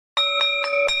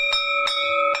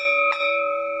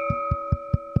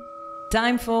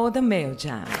Time for the Mayo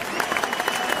Jam.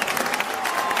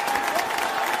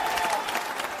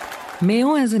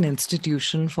 Mayo as an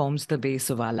institution forms the base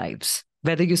of our lives.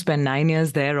 Whether you spend 9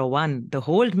 years there or one, the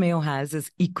hold Mayo has is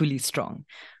equally strong.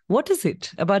 What is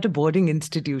it about a boarding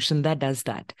institution that does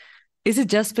that? Is it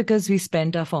just because we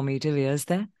spent our formative years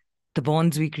there? The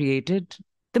bonds we created?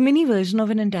 The mini version of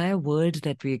an entire world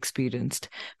that we experienced,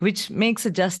 which makes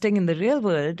adjusting in the real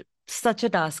world such a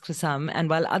task for some, and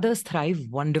while others thrive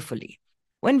wonderfully.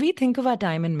 When we think of our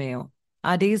time in Mayo,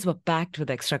 our days were packed with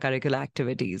extracurricular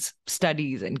activities,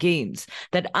 studies, and games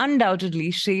that undoubtedly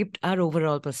shaped our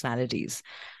overall personalities.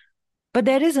 But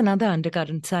there is another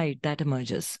undercurrent side that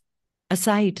emerges, a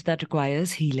side that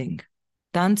requires healing,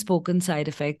 the unspoken side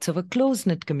effects of a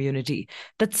close-knit community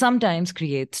that sometimes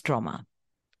creates trauma.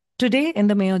 Today in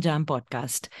the Mayo Jam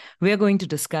Podcast, we are going to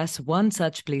discuss one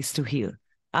such place to heal.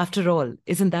 After all,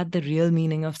 isn't that the real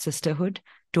meaning of sisterhood?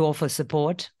 To offer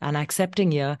support, an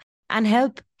accepting ear, and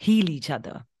help heal each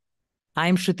other.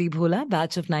 I'm Shruti Bhola,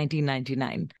 batch of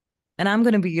 1999, and I'm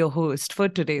going to be your host for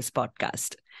today's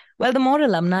podcast. Well, the more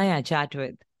alumni I chat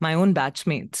with, my own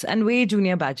batchmates, and way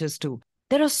junior batches too,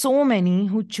 there are so many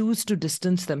who choose to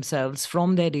distance themselves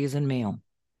from their days in Mayo.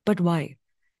 But why?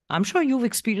 I'm sure you've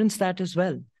experienced that as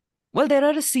well. Well, there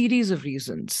are a series of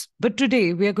reasons, but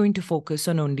today we are going to focus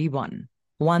on only one,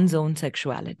 one's own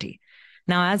sexuality.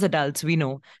 Now, as adults, we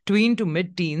know tween to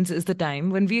mid-teens is the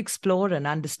time when we explore and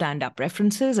understand our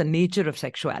preferences and nature of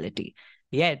sexuality.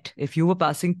 Yet, if you were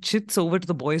passing chits over to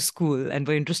the boys' school and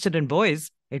were interested in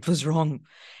boys, it was wrong.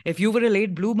 If you were a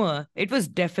late bloomer, it was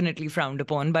definitely frowned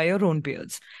upon by your own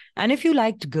peers. And if you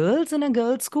liked girls in a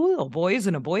girls' school or boys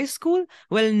in a boys' school,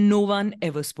 well, no one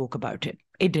ever spoke about it.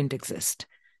 It didn't exist.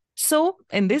 So,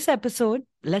 in this episode,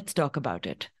 let's talk about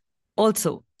it.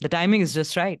 Also, the timing is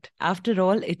just right. After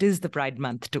all, it is the Pride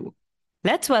Month too.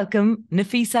 Let's welcome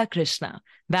Nafisa Crishna,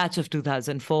 batch of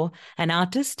 2004, an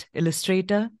artist,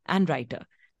 illustrator, and writer.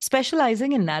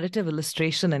 Specializing in narrative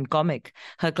illustration and comic,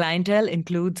 her clientele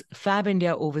includes Fab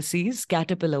India Overseas,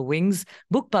 Caterpillar Wings,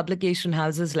 book publication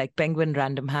houses like Penguin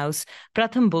Random House,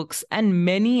 Pratham Books, and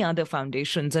many other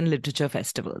foundations and literature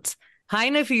festivals. Hi,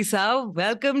 Nafisa.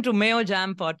 Welcome to Mayo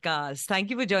Jam Podcast. Thank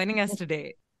you for joining us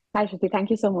today. Hi, Shruti. Thank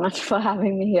you so much for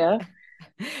having me here.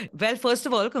 Well, first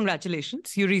of all,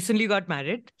 congratulations. You recently got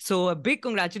married. So a big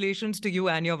congratulations to you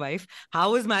and your wife.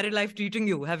 How is married life treating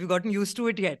you? Have you gotten used to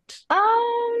it yet?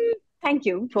 Thank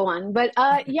you for one. But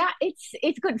yeah,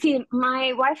 it's good. See,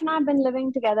 my wife and I have been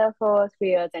living together for 3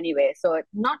 years anyway, so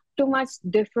not too much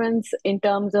difference in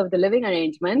terms of the living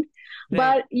arrangement. Right.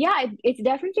 But yeah, it's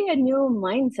definitely a new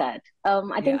mindset.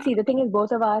 I think, see, the thing is,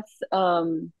 both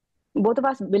of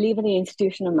us believe in the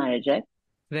institution of marriage, right?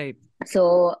 Right.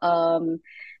 So, and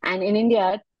in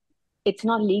India, it's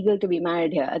not legal to be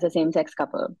married here as a same-sex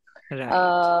couple.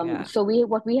 Right. So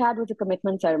what we had was a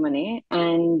commitment ceremony,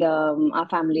 and our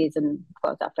families and of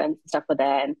course our friends and stuff were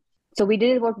there. And so we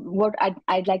did what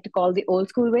I'd like to call the old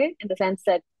school way, in the sense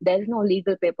that there's no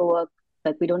legal paperwork,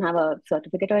 like we don't have a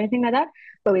certificate or anything like that,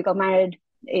 but we got married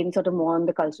in sort of more in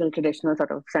the cultural, traditional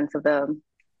sort of sense of the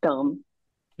term.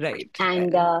 Right.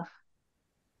 And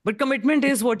but commitment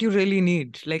is what you really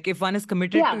need. Like if one is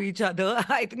committed Yeah. to each other,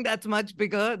 I think that's much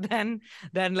bigger than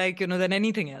than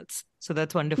anything else. So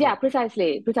that's wonderful. Yeah,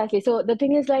 precisely. So the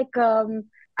thing is, like,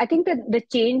 I think that the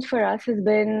change for us has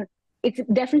been, it's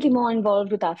definitely more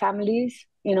involved with our families.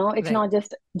 You know, it's Right. not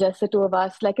just the two of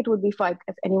us, like it would be for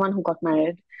anyone who got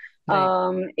married.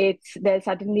 Right. There's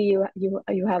suddenly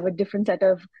you have a different set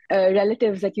of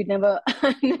relatives that you never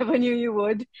never knew you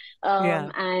would,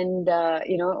 Yeah. and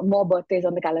more birthdays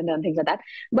on the calendar and things like that.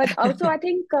 But also, I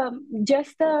think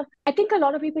I think a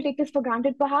lot of people take this for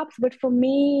granted, perhaps, but for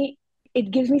me, it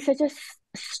gives me such a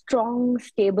strong,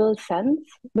 stable sense,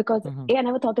 because I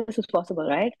never thought this was possible,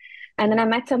 right? And then I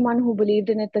met someone who believed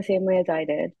in it the same way as I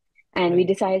did, and we Right.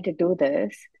 decided to do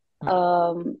this.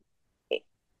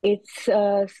 It's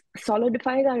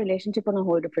solidified our relationship on a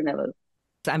whole different level.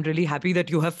 I'm really happy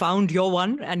that you have found your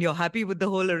one and you're happy with the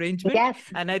whole arrangement. Yes.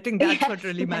 And I think that's Yes, what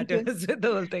really thank you. matters with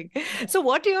the whole thing. So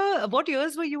what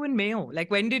years were you in Mayo?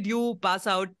 Like when did you pass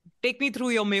out? Take me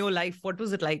through your Mayo life. What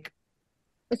was it like?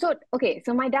 So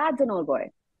my dad's an old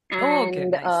boy, Oh, okay,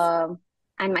 and nice.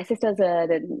 and my sister's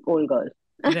an old girl,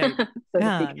 Right. so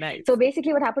to speak. Nice. So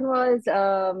basically, what happened was,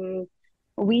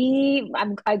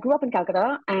 I grew up in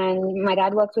Calcutta, and my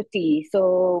dad works with tea.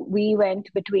 So we went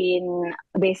between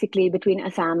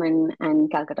Assam and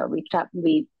Calcutta.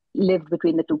 We lived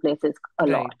between the two places a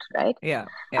Right. lot, right? Yeah.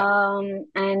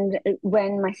 And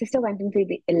when my sister went into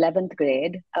the 11th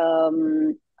grade,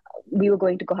 we were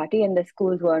going to Kothari, and the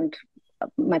schools weren't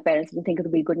my parents didn't think it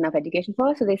would be good enough education for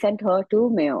her, so they sent her to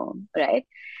Mayo, right?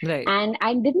 Right. And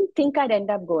I didn't think I'd end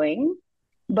up going,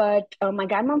 but my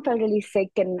grandmom felt really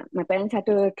sick, and my parents had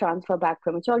to transfer back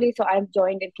prematurely, so I've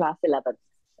joined in class 11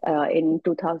 in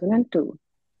 2002.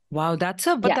 Wow, that's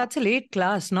Yeah, a late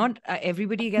class. Not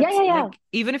everybody yeah, gets, yeah, yeah, like,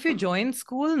 even if you join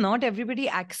school, not everybody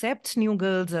accepts new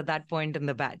girls at that point in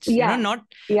the batch. yeah, Not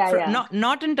yeah, yeah.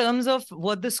 not in terms of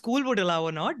what the school would allow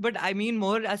or not, but I mean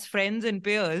more as friends and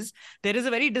peers. There is a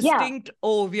very Yeah. distinct,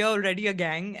 oh, we are already a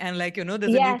gang, and like, there's a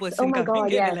new Yes. Oh person my coming God.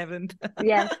 in Yes. 11th.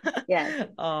 Yes.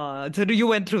 Yes. So you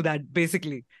went through that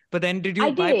basically, but then did you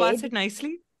I bypass did. it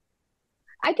nicely?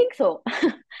 I think so.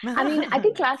 I mean, I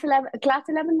think class 11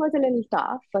 was a little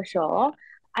tough for sure.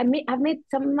 Yeah. I've made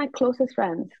some of my closest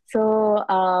friends. So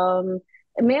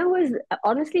Mayo was,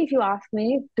 honestly, if you ask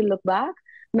me to look back,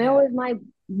 Mayo Yeah. was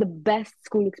the best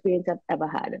school experience I've ever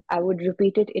had. I would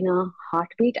repeat it in a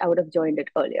heartbeat. I would have joined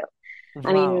it earlier.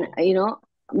 I mean, Wow.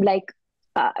 like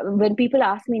when people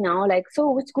ask me now, like, so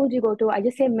which school do you go to? I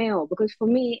just say Mayo, because for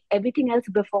me, everything else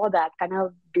before that kind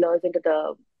of blurs into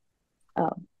the uh,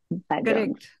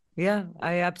 background. Correct. Yeah,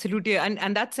 I absolutely,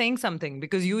 and that's saying something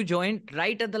because you joined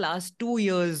right at the last 2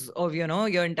 years of your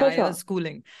For entire sure.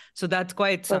 schooling, so that's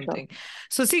quite For sure. something.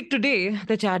 So see, today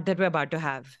the chat that we're about to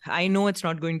have, I know it's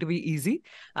not going to be easy.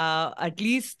 At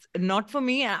least not for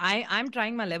me. I'm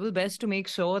trying my level best to make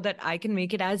sure that I can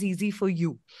make it as easy for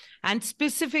you, and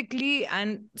specifically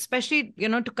and especially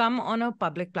to come on a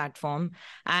public platform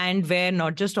and where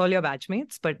not just all your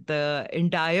batchmates but the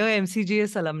entire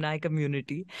MCGS alumni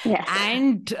community Yes.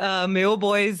 and Mayo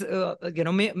Boys,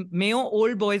 Mayo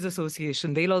Old Boys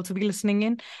Association, they'll also be listening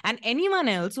in. And anyone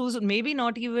else who's maybe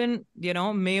not even,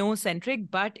 Mayo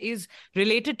centric, but is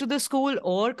related to the school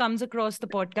or comes across the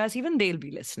podcast, even they'll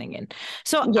be listening in.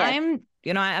 So Yes.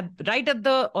 right at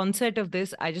the onset of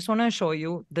this, I just want to assure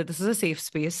you that this is a safe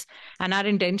space. And our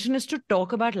intention is to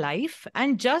talk about life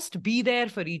and just be there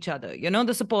for each other,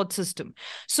 the support system.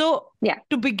 So Yeah.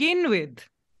 to begin with,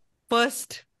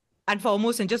 first and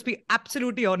foremost, and just be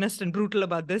absolutely honest and brutal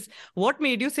about this, what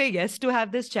made you say yes to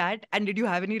have this chat? And did you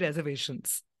have any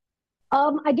reservations?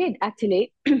 I did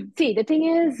actually. See, the thing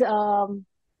is, I'm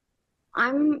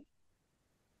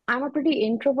I'm a pretty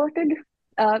introverted.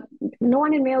 Uh, no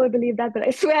one in Mayo will believe that, but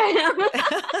I swear I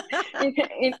am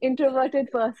an introverted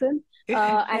person. And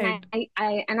Right.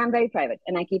 I'm very private,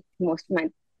 and I keep most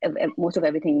of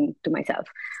everything to myself.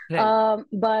 Right.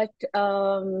 But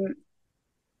so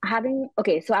I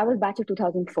was batch of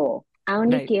 2004. I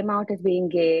only Right. came out as being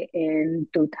gay in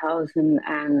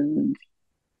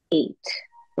 2008.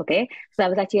 Okay, so I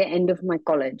was actually at the end of my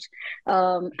college,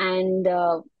 and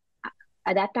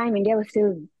at that time, India was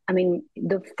still, I mean,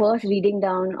 the first reading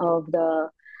down of the,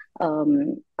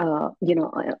 of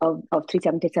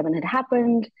 377 had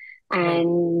happened. Right.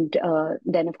 And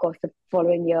then, of course, the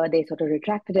following year, they sort of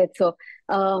retracted it. So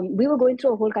we were going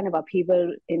through a whole kind of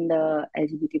upheaval in the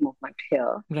LGBT movement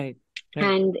here. Right. Right.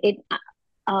 And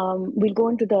we'll go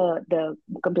into the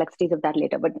complexities of that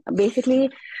later. But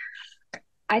basically,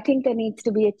 I think there needs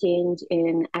to be a change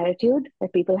in attitude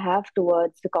that people have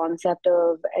towards the concept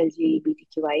of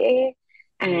LGBTQIA.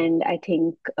 Right. And I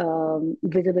think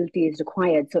visibility is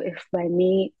required. So, if by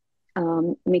me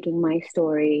making my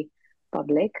story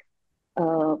public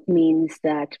means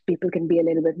that people can be a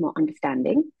little bit more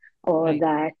understanding, or Right.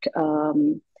 that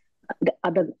the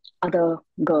other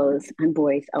girls and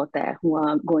boys out there who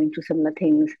are going through similar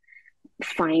things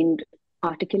find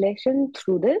articulation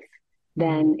through this,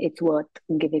 then it's worth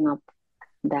giving up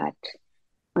that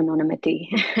anonymity,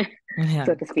 Yeah.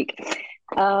 so to speak.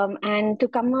 And to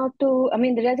come out to, I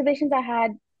mean, the reservations I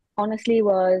had honestly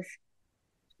was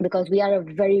because we are a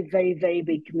very, very, very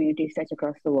big community stretch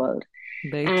across the world.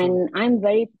 Very true. And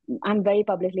I'm very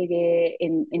publicly gay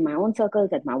in my own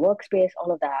circles, at my workspace,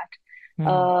 all of that.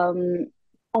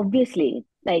 Obviously,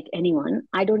 like anyone,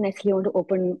 I don't necessarily want to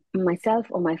open myself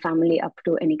or my family up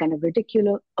to any kind of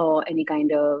ridicule or any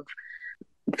kind of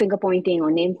finger pointing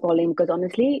or name calling, because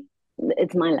honestly,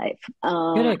 it's my life,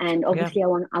 Correct. and Yeah. obviously, I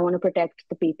want to protect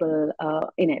the people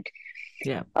in it.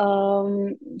 Yeah.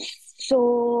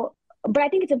 So, but I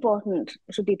think it's important,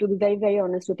 Shruti, to be very, very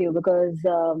honest with you, because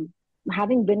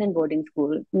having been in boarding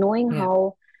school, knowing Yeah.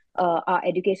 how our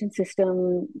education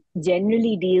system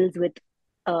generally deals with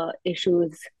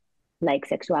issues like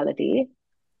sexuality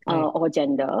Right. or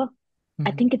gender, I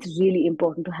think it's really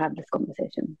important to have this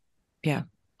conversation. Yeah.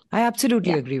 I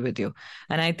absolutely Yeah. agree with you.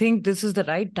 And I think this is the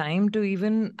right time to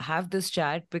even have this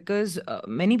chat because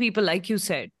many people, like you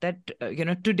said, that,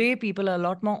 today people are a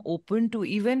lot more open to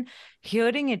even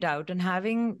hearing it out and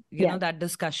having, Yeah. that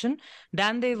discussion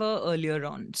than they were earlier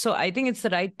on. So I think it's the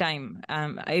right time,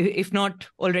 if not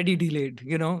already delayed,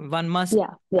 one must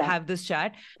Yeah. Yeah. have this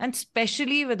chat, and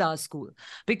especially with our school,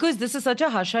 because this is such a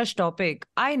hush hush topic.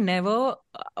 I never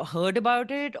heard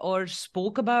about it or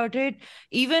spoke about it.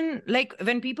 Even like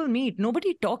when people meet,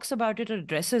 nobody talks about it or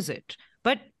addresses it.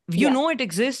 But Yeah. it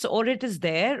exists, or it is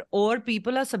there, or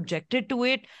people are subjected to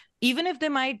it, even if they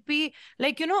might be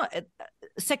like,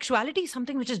 sexuality is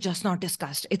something which is just not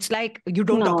discussed. It's like you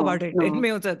don't talk No, about it in no.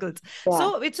 Mayo circles. Yeah.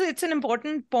 So it's an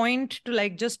important point to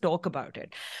like just talk about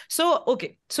it. So,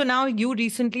 okay. So now you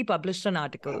recently published an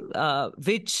article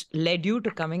which led you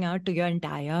to coming out to your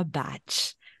entire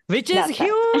batch, which is That's right.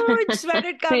 huge when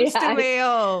it comes to Yeah.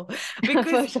 Mayo, For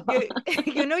because sure.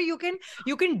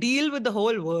 you can deal with the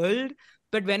whole world,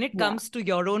 but when it Yeah. comes to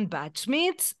your own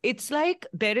batchmates, it's like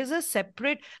there is a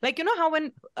separate, like, how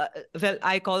when well,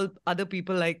 I call other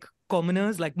people like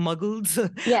commoners, like muggles.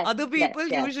 Yes. Other Yes. people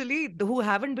Yes. usually who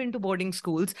haven't been to boarding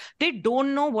schools, they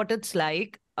don't know what it's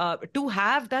like to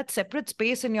have that separate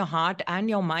space in your heart and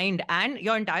your mind and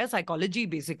your entire psychology,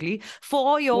 basically,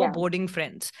 for your Yeah. boarding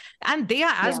friends. And they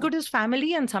are as Yeah. good as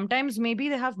family, and sometimes maybe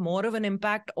they have more of an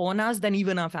impact on us than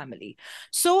even our family.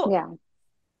 So Yeah.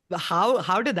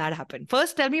 how did that happen?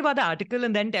 First, tell me about the article,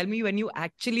 and then tell me when you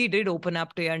actually did open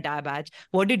up to your entire batch.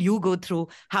 What did you go through?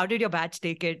 How did your batch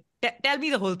take it? Tell me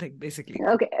the whole thing, basically.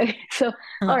 Okay. So,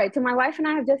 all right. So my wife and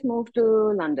I have just moved to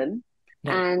London,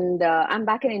 Right, and I'm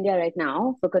back in India right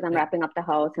now because I'm right. wrapping up the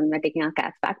house and we're taking our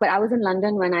cats back. But I was in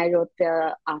London when I wrote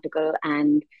the article,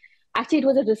 and actually, it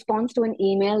was a response to an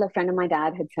email a friend of my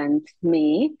dad had sent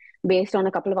me based on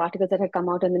a couple of articles that had come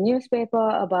out in the newspaper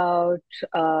about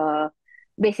uh,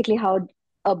 basically how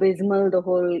abysmal the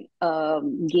whole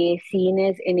gay scene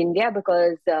is in India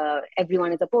because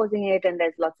everyone is opposing it, and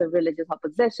there's lots of religious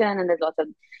opposition, and there's lots of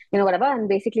whatever. And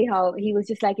basically, how he was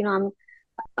just like,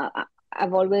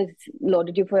 I've always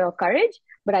lauded you for your courage,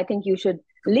 but I think you should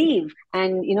leave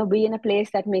and be in a place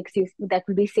that makes you that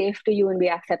will be safe to you and be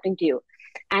accepting to you.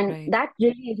 And Right. that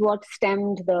really is what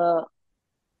stemmed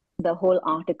the whole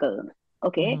article.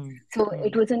 Okay, Mm, so mm,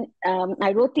 it was an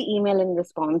I wrote the email in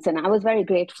response, and I was very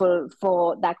grateful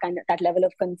for that level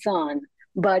of concern.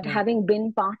 But right. having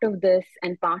been part of this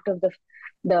and part of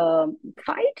the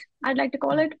fight, I'd like to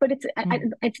call Mm, it, but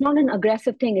mm, it's not an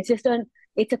aggressive thing.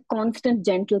 It's a constant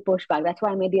gentle pushback. That's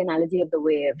why I made the analogy of the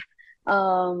wave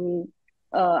um,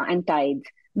 and tides,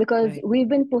 because right, we've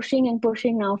been pushing and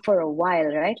pushing now for a while,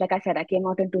 right? Like I said, I came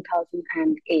out in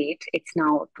 2008. It's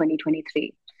now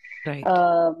 2023. right.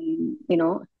 um you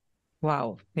know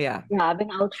Wow. Yeah. yeah, I've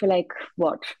been out for like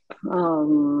what,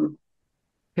 um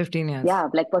 15 years. yeah,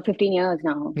 like for 15 years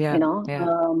now, Yeah.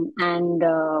 Yeah. and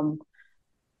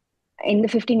in the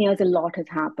 15 years a lot has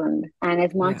happened, and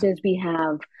as much Yeah. as we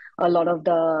have a lot of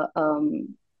the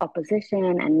opposition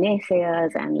and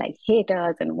naysayers and like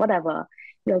haters and whatever,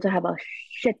 we also have a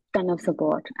shit ton of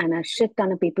support and a shit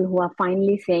ton of people who are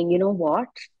finally saying, you know what,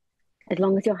 as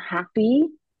long as you're happy,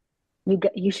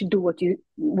 you should do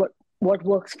what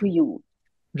works for you,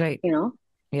 Right. you know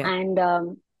Yeah.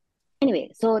 and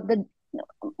anyway, so the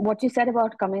what you said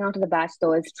about coming out of the batch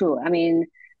though is true. I mean,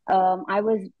 I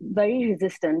was very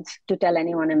resistant to tell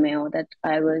anyone in Mayo that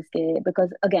I was gay because,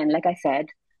 again, like I said,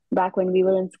 back when we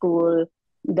were in school,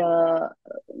 the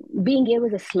being gay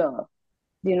was a slur.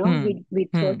 Hmm. We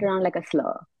throw it Hmm. around like a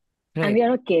slur, and we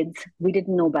Right. are kids. We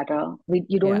didn't know better.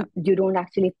 Yeah. You don't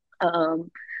actually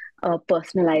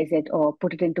personalize it or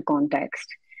put it into context.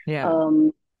 Yeah.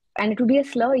 Um, and it would be a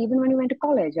slur even when you went to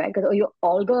college, right? Because, oh, you're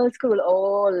all girls school,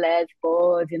 oh,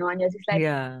 lesbos, and you're just like,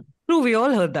 Yeah. True. We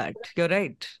all heard that. You're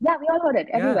right. yeah, we all heard it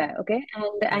Yeah. everywhere, okay?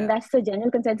 And Yeah. that's the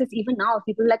general consensus even now.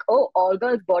 People are like, oh, all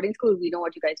girls boarding school, we know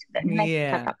what you guys do. Then you're like,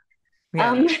 shut Yeah. up. Yeah.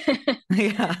 Um,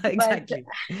 Yeah. but Exactly.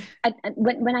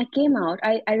 when I came out,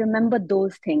 I remember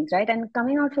those things, right? And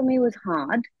coming out for me was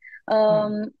hard,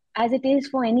 Hmm. as it is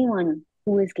for anyone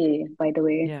who is gay, by the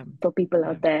way, Yeah. for people Yeah.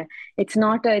 out there. It's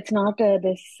not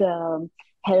this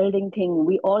heralding thing.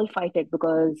 We all fight it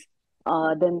because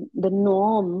the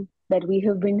norm that we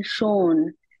have been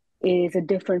shown is a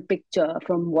different picture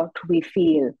from what we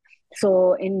feel.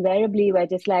 So invariably, we're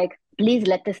just like, please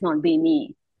let this not be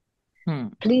me. Hmm.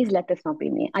 Please let this not be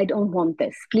me. I don't want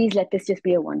this. Please let this just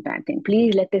be a one time thing.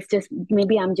 Please let this just,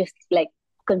 maybe I'm just like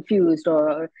confused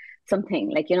or something,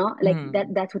 like, like that.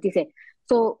 Hmm. That's what you say.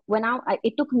 So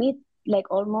it took me like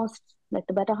almost like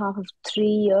the better half of 3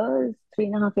 years,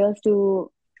 3.5 years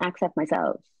to accept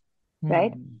myself.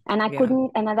 right? And I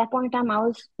couldn't, and at that point in time, I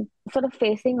was sort of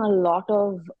facing a lot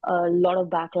of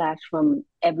backlash from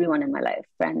everyone in my life,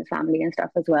 friends, family, and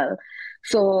stuff as well.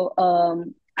 So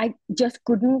I just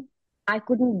I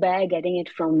couldn't bear getting it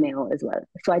from Mayo as well.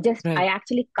 So I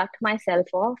actually cut myself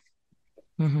off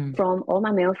from all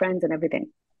my Mayo friends and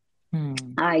everything.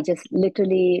 I just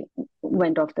literally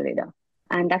went off the radar,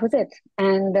 and that was it.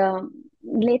 And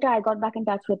later I got back in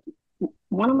touch with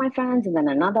one of my friends and then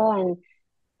another, and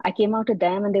I came out to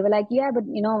them and they were like, yeah, but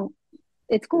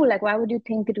it's cool. Like, why would you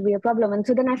think it would be a problem? And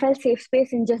so then I felt safe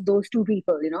space in just those two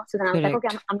people, So then I was like,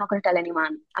 okay, I'm not going to tell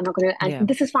anyone. I'm not going to, and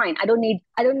this is fine. I don't need,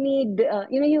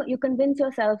 you convince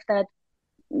yourself that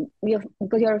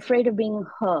because you're afraid of being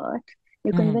hurt,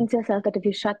 you convince yourself that if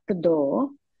you shut the door,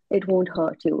 it won't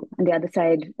hurt you. And the other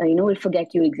side, will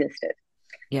forget you existed.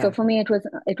 Yeah. So for me, it was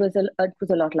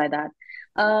a lot like that.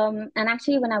 And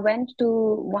actually, when I went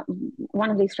to one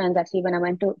of these friends, when I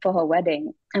went for her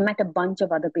wedding, I met a bunch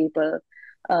of other people,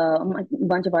 a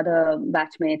bunch of other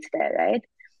batchmates there, right?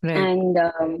 And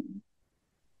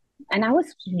I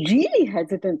was really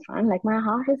hesitant, man. Like, my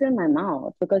heart is in my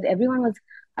mouth because everyone was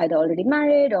either already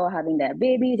married or having their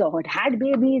babies or had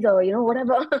babies or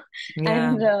whatever.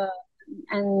 Yeah.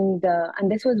 And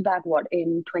this was back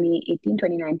in 2018,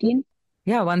 2019.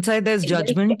 Yeah, one side there's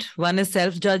judgment, one is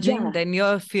self-judging, then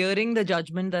you're fearing the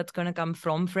judgment that's going to come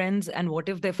from friends, and what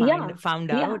if they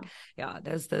found out? Yeah,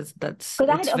 that's it's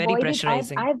very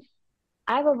pressurizing.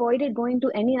 I've avoided going to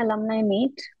any alumni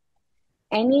meet,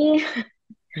 any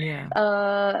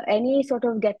sort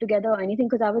of get together or anything,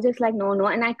 because I was just like, no,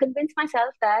 and I convinced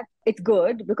myself that it's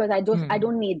good because I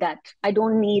don't need that. I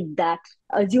don't need that.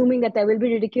 Assuming that there will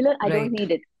be ridicule, I don't need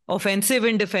it. Offensive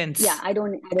in defense. Yeah, I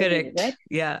don't Correct. Need it, right?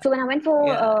 Yeah. So when I went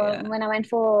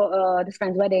for this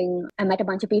friend's wedding, I met a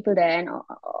bunch of people there, and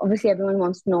obviously everyone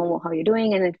wants to know how you're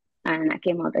doing, and I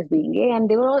came out as being gay, and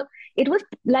they were all. It was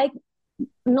like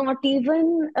not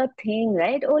even a thing,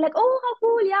 right? Or like, oh, how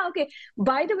cool, yeah, okay.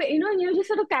 By the way, and you're just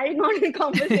sort of carrying on in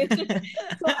conversation.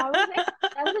 So I was like,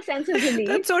 that was a sense of relief.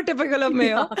 That's so typical of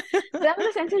Mayo. That was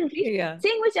a sense of relief. Yeah.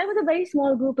 Seeing which I was a very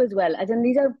small group as well. As in,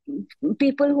 these are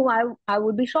people who I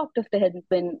would be shocked if there had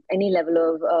been any level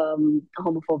of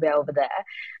homophobia over there.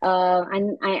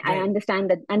 And I understand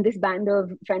that, and this band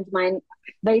of friends of mine,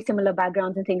 very similar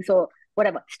backgrounds and things. So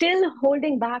whatever, still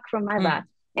holding back from my batch.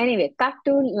 Anyway, cut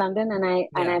to London, and I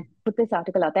put this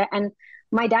article out there. And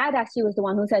my dad actually was the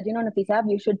one who said, Nafisa,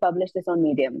 you should publish this on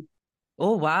Medium.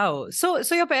 Oh, wow. So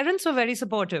your parents were very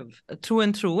supportive through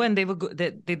and through, and they were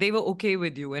good. They were okay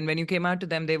with you. And when you came out to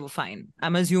them, they were fine.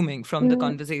 I'm assuming from the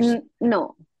conversation.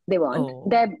 No, they weren't.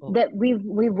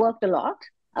 We've worked a lot.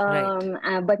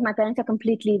 But my parents are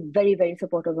completely very, very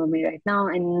supportive of me right now.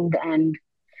 And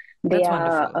that's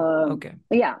wonderful. Okay.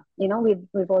 Yeah,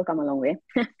 we've all come a long way.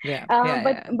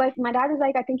 But my dad was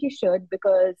like, I think you should,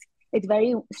 because it's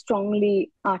very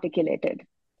strongly articulated.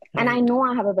 Right. And I know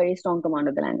I have a very strong command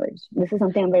of the language. This is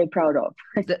something I'm very proud of.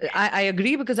 I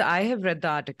agree, because I have read the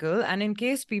article. And in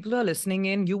case people are listening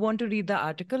in, you want to read the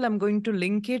article, I'm going to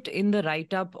link it in the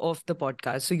write-up of the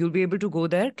podcast. So you'll be able to go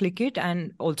there, click it,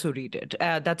 and also read it.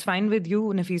 That's fine with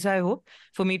you, Nafisa, I hope,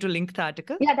 for me to link the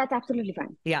article? Yeah, that's absolutely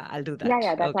fine. Yeah, I'll do that.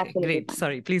 Yeah, that's absolutely great. Fine.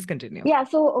 Sorry, please continue. Yeah,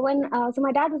 so when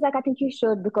my dad was like, I think you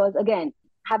should, because again,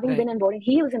 having been in boarding,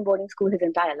 he was in boarding school his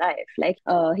entire life. Like,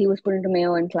 he was put into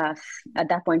Mayo in class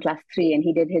 3, and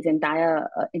he did his entire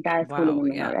schooling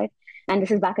in Mayo, right? And this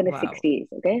is back in the 60s,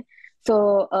 okay?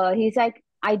 So he's like,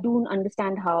 I do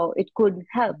understand how it could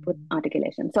help with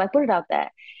articulation. So I put it out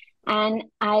there, and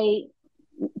I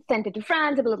sent it to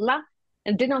France, blah, blah, blah,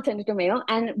 and did not send it to Mayo.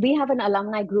 And we have an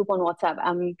alumni group on WhatsApp.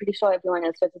 I'm pretty sure everyone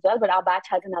else does as well, but our batch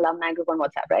has an alumni group on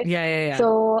WhatsApp, right? Yeah.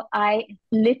 So I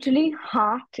literally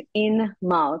heart in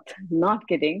mouth, not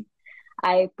kidding,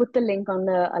 I put the link on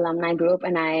the alumni group,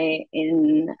 and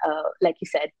like you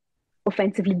said,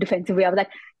 offensively, defensively, I was like,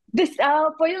 this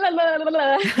for you, blah, blah, blah,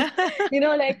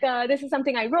 blah. This is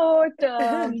something I wrote,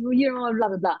 blah,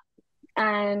 blah, blah.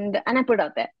 And I put it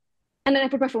out there. And then I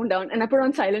put my phone down and I put it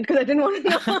on silent because I didn't want to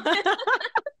know.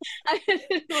 I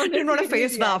didn't want to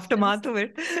face the aftermath of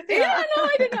it. Yeah, no,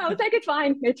 I didn't know. I was like, it's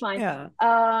fine. Yeah.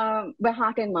 But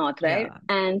heart and mouth, right? Yeah.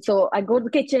 And so I go to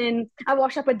the kitchen, I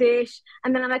wash up a dish,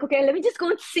 and then I'm like, okay, let me just go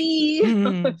and see.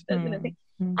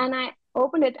 And I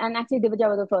opened it, and actually Divija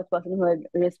was the first person who had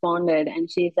responded,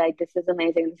 and she's like, this is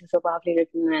amazing, this is so powerfully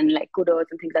written, and like kudos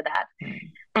and things like that.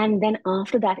 And then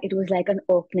after that, it was like an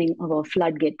opening of a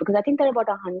floodgate, because I think there are about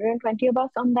 120 of us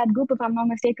on that group, if I'm not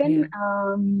mistaken.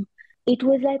 It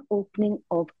was like opening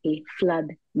of a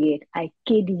floodgate. I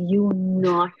kid you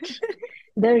not.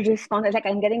 The response, like,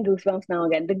 I'm getting goosebumps now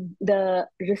again. The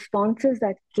responses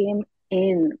that came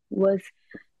in was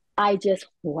I just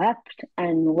wept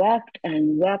and wept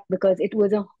and wept because it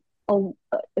was a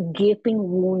gaping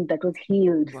wound that was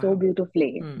healed so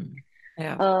beautifully.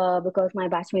 Yeah. Because my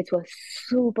batchmates were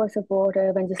super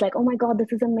supportive and just like, oh my God,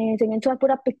 this is amazing. And so I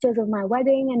put up pictures of my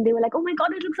wedding and they were like, oh my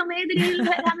God, it looks amazing. You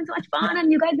guys are having so much fun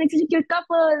and you guys make such a cute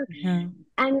couple.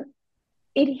 And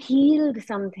it healed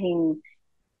something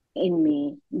in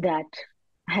me that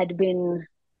had been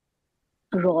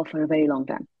raw for a very long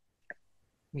time.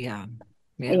 Yeah.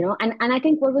 You know, and I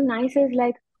think what was nice is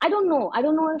like, I don't know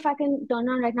if I can turn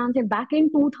around right now and say back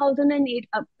in 2008,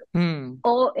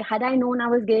 or had I known I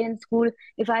was gay in school,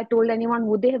 if I told anyone,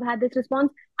 would they have had this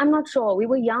response? I'm not sure. We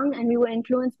were young and we were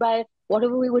influenced by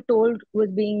whatever we were told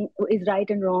is right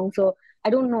and wrong. So I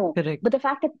don't know. Correct. But the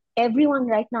fact that everyone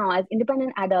right now as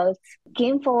independent adults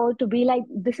came forward to be like,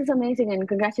 this is amazing and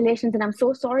congratulations. And I'm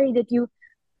so sorry that you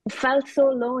felt so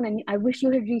alone and I wish you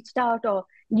had reached out, or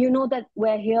you know that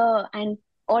we're here, and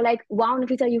or like, wow,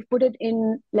 Nafisa, you've put it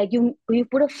in, like you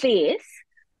put a face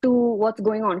to what's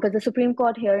going on, because the Supreme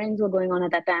Court hearings were going on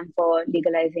at that time for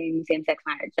legalizing same-sex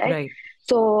marriage, right?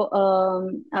 So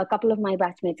a couple of my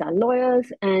batchmates are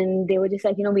lawyers, and they were just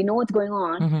like, we know what's going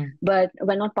on, but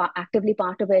we're not actively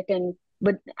part of it, and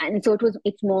so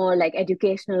it's more like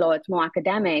educational or it's more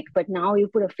academic. But now you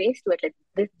put a face to it,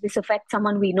 like this affects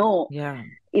someone we know. Yeah.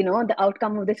 The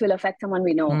outcome of this will affect someone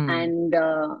we know, and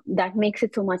that makes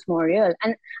it so much more real.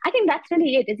 And I think that's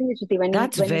really it, isn't it, Shruti? When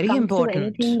very it comes important.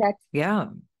 to anything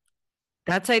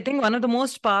That's, I think, one of the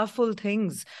most powerful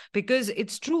things, because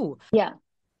it's true. Yeah,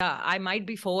 I might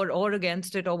be for or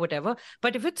against it or whatever,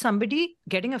 but if it's somebody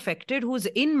getting affected who's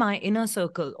in my inner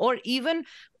circle, or even,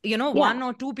 one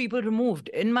or two people removed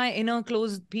in my inner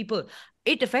closed people,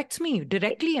 it affects me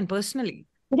directly and personally.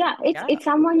 Yeah, it's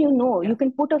someone you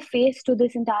can put a face to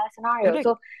this entire scenario. Correct.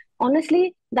 So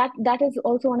honestly, that is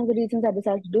also one of the reasons I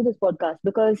decided to do this podcast,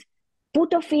 because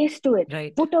put a face to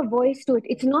it, put a voice to it.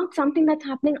 It's not something that's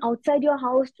happening outside your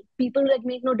house, people that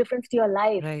make no difference to your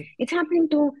life. It's happening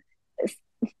to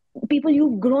people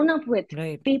you've grown up with,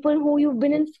 people who you've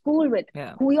been in school with,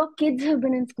 who your kids have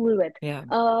been in school with,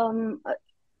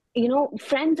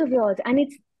 friends of yours. And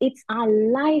it's our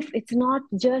life. It's not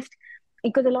just,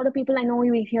 because a lot of people I know,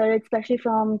 we hear it, especially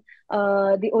from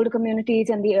the older communities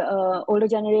and the older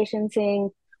generation, saying,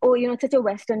 oh, it's such a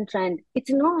Western trend. It's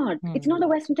not. It's not a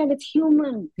Western trend. It's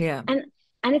human.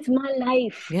 And it's my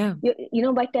life.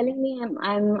 By telling me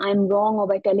I'm wrong, or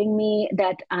by telling me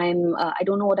that I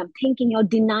don't know what I'm thinking, you're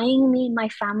denying me my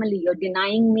family. You're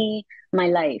denying me my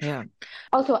life.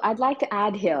 Also, I'd like to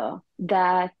add here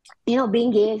that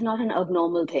being gay is not an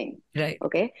abnormal thing.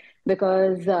 Okay,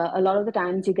 because a lot of the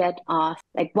times you get asked,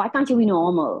 like, why can't you be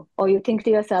normal? Or you think to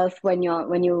yourself when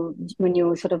you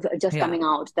sort of just coming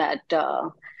out that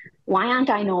why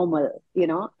aren't I normal?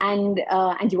 And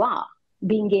you are.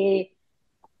 Being gay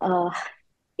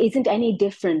isn't any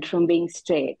different from being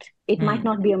straight. It might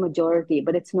not be a majority,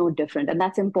 but it's no different. And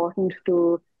that's important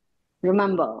to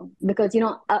remember, because,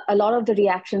 a lot of the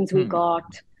reactions we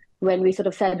got when we sort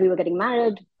of said we were getting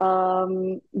married,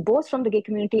 both from the gay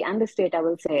community and the straight, I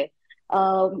will say,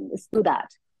 to that.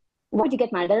 Why would you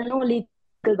get married? There are no legal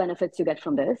benefits you get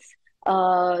from this.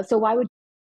 So why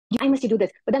must you do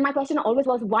this? But then my question always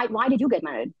was, why did you get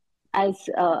married? As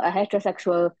a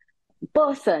heterosexual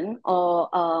person, or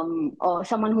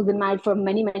someone who's been married for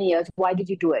many, many years, why did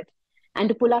you do it? And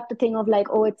to pull up the thing of like,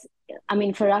 oh,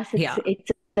 for us,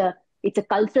 it's a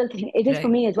cultural thing. It is for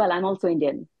me as well. I'm also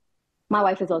Indian. My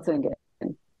wife is also Indian.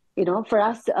 For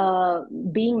us,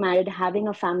 being married, having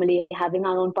a family, having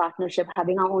our own partnership,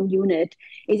 having our own unit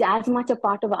is as much a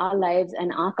part of our lives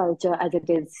and our culture as it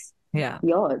is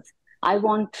yours. I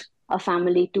want a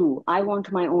family too. I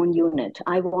want my own unit.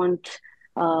 I want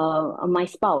my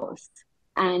spouse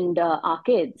and our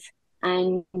kids.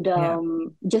 And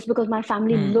just because my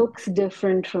family looks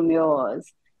different from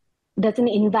yours doesn't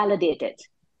invalidate it,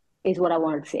 is what I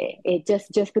wanted to say. It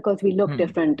just because we look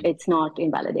different, it's not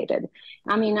invalidated.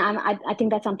 I mean, I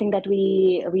think that's something that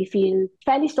we feel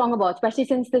fairly strong about, especially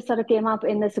since this sort of came up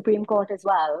in the Supreme Court as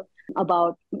well,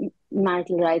 about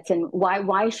marital rights, and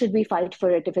why should we fight for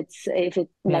it if it's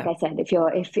like I said, if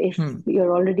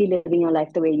you're already living your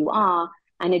life the way you are,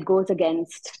 and it goes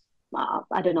against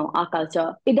I don't know, our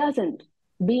culture. It doesn't.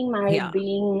 Being married,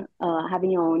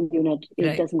 having your own unit,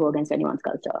 it doesn't go against anyone's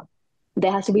culture.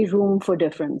 There has to be room for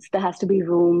difference. There has to be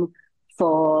room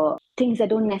for things that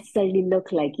don't necessarily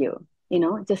look like you.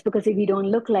 Just because if we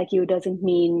don't look like you doesn't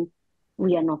mean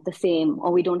we are not the same,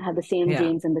 or we don't have the same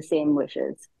dreams and the same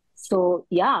wishes. So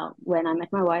when I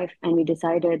met my wife and we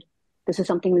decided this was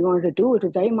something we wanted to do, it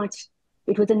was very much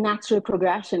it was a natural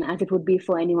progression, as it would be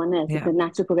for anyone else. Yeah. The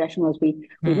natural progression was we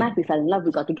met, we fell in love,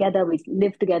 we got together, we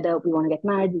lived together, we want to get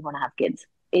married, we want to have kids.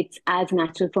 It's as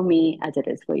natural for me as it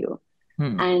is for you.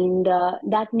 And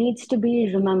that needs to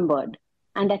be remembered,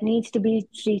 and that needs to be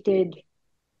treated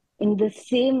in the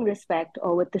same respect,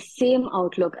 or with the same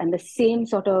outlook and the same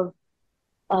sort of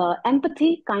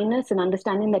empathy, kindness, and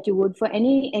understanding that you would for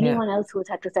anyone else who's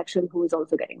heterosexual, who is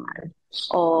also getting married,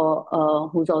 or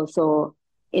who's also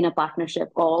in a partnership,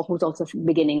 or who's also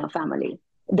beginning a family.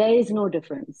 There is no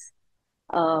difference.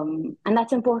 And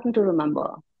that's important to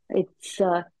remember. It's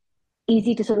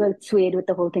easy to sort of get swayed with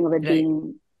the whole thing of it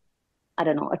being, I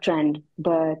don't know, a trend,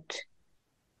 but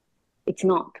it's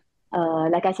not.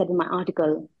 Like I said in my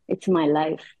article, it's my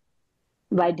life.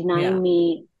 By denying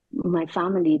me my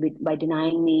family, by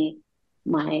denying me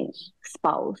my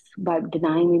spouse, by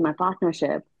denying me my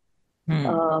partnership,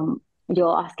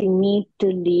 you're asking me to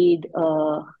lead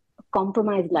a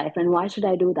compromised life. And why should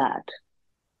I do that?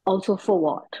 Also, for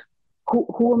what?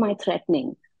 Who am I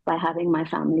threatening by having my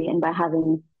family and by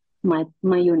having my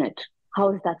unit?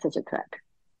 How is that such a threat?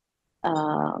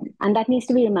 And that needs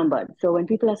to be remembered. So when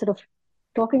people are sort of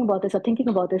talking about this or thinking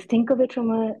about this, think of it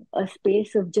from a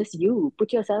space of just you.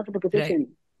 Put yourself in the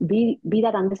position. Be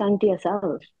that understanding to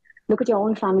yourself. Look at your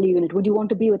own family unit. Would you want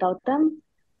to be without them?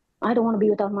 I don't want to be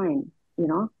without mine, you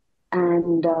know?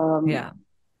 And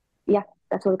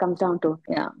that's what it comes down to.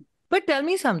 Yeah. But tell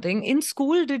me something. In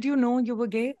school, did you know you were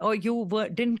gay, or you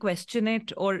didn't question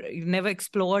it, or you never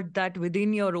explored that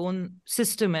within your own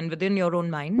system and within your own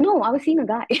mind? No, I was seeing a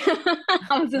guy.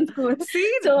 I was in school.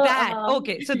 See that?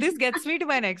 Okay, so this gets me to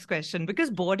my next question, because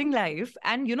boarding life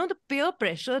and, you know, the peer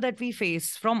pressure that we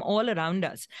face from all around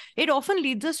us, it often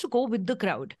leads us to go with the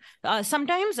crowd.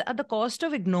 Sometimes at the cost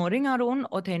of ignoring our own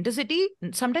authenticity,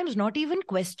 sometimes not even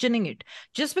questioning it.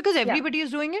 Just because everybody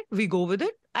is doing it, we go with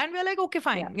it. And we're like, okay,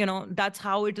 fine. You know, that's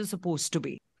how it is supposed to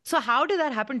be. So how did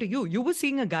that happen to you? You were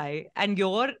seeing a guy and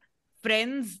your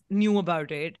friends knew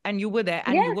about it and you were there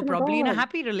and you were probably in a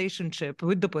happy relationship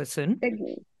with the person.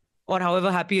 Or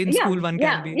however happy in school one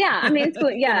can be. Yeah, I mean,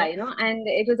 school, you know, and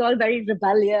it was all very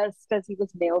rebellious because he was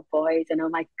male boys, and oh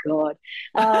my God.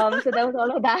 So there was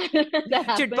all of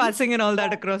that. Chit passing and all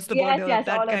that across the border. Yes,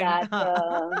 all of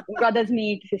that. Brothers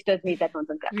meet, sisters meet, that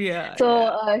nonsense. Yeah.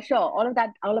 So sure, all of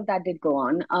that did go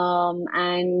on.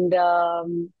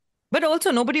 But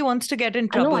also nobody wants to get in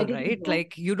trouble, right?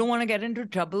 Like you don't want to get into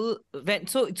trouble.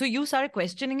 So you started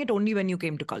questioning it only when you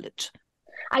came to college.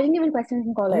 I didn't even question it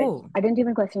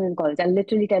in college. I'll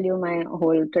literally tell you my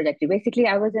whole trajectory. Basically,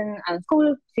 I was in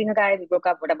school, seeing a guy, we broke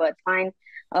up, whatever, it's fine.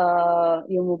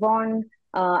 You move on.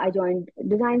 I joined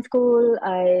design school.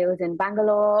 I was in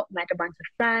Bangalore, met a bunch of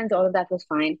friends. All of that was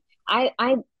fine.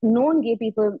 I've known gay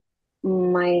people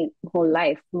my whole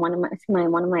life. One of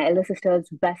my elder sister's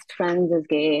best friends is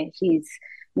gay. She's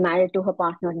married to her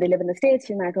partner. They live in the States.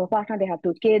 She's married to her partner. They have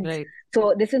 2 kids. Right.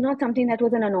 So this is not something that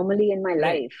was an anomaly in my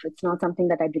life. It's not something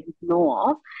that I didn't know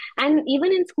of. And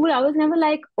even in school, I was never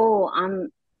like, oh,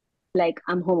 I'm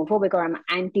homophobic or I'm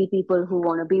anti people who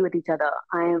want to be with each other.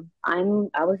 I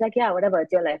was like, yeah, whatever,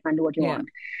 it's your life, man, do what you want.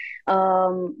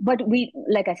 But we,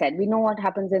 like I said, we know what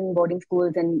happens in boarding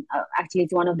schools, and actually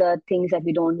it's one of the things that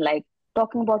we don't like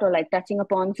talking about or like touching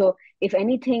upon. So if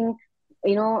anything,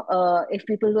 you know, if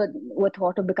people were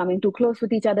thought of becoming too close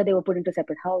with each other, they were put into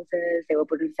separate houses, they were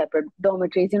put into separate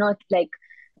dormitories, you know, like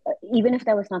even if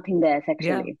there was nothing there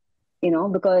sexually, you know,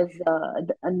 because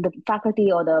the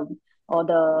faculty or the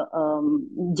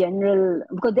general,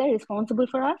 because they're responsible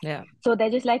for us. So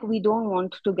they're just like, we don't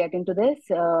want to get into this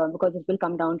because it will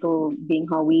come down to being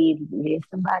how we raise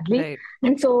them badly.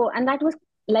 And that was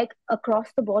like across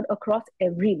the board, across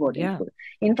every boarding school.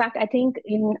 In fact, I think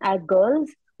as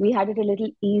girls, we had it a little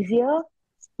easier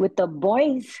with the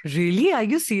boys. Really? Are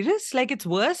you serious? Like it's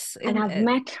worse? And I've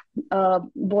met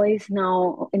boys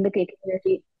now in the gay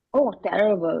community. Oh,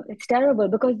 terrible. It's terrible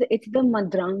because it's the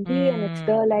madrangi and it's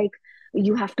the like,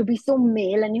 you have to be so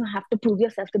male and you have to prove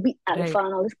yourself to be alpha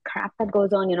and all this crap that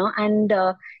goes on, you know, and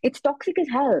it's toxic as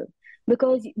hell.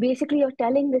 Because basically you're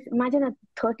telling this, imagine a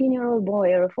 13-year-old boy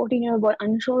or a 14-year-old boy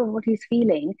unsure of what he's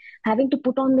feeling, having to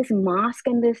put on this mask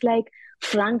and this like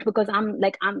front because I'm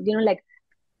you know, like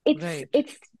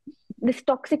it's this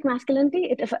toxic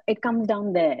masculinity. It comes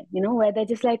down there, you know, where they're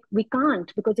just like, we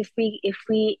can't, because if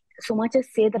we so much as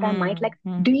say that I might like,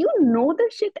 do you know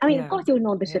the shit? I mean, of course you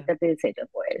know the shit that they say to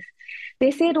boys. They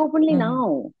say it openly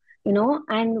now, you know,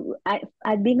 and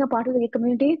I being a part of the gay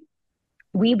community,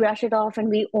 we brush it off and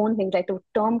we own things. Like the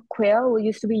term queer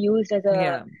used to be used as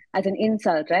an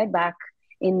insult, right? Back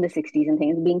in the 60s and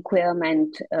things. Being queer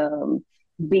meant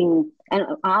being, and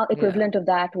our equivalent of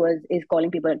that is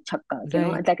calling people chakkas,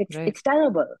 Right, it's like, right. it's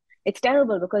terrible. It's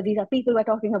terrible because these are people we're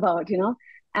talking about,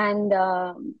 and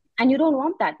you don't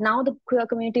want that. Now the queer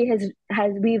community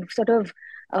we've sort of,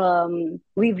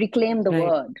 we've reclaimed the Right.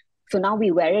 word. So now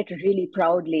we wear it really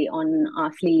proudly on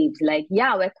our sleeves, like,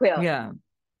 yeah, we're queer, Yeah.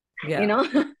 you Yeah. know,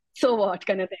 so what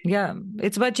kind of thing. Yeah.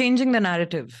 It's about changing the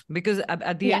narrative, because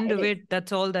at the Yeah, end it of is. it,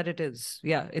 that's all that it is.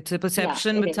 Yeah. It's a Yeah,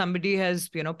 perception it which is. somebody has,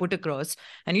 put across,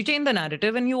 and you change the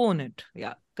narrative and you own it.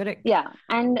 Yeah. Correct. Yeah,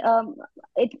 and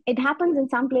it happens in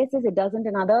some places, it doesn't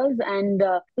in others, and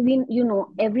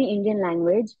every Indian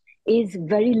language is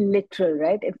very literal,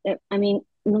 right? I mean,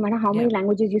 no matter how Yeah. many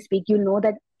languages you speak, you know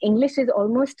that English is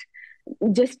almost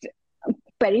just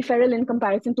peripheral in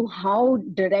comparison to how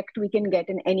direct we can get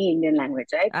in any Indian language,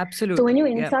 right? So when you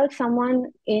Absolutely. Yeah. insult someone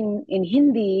in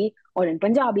Hindi or in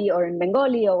Punjabi or in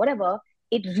Bengali or whatever,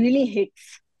 it really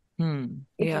hits. It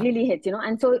Yeah. really hits,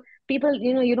 and so people,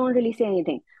 you don't really say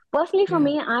anything. Personally, for Yeah.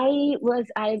 me,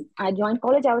 I joined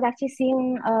college. I was actually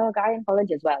seeing a guy in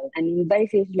college as well, and very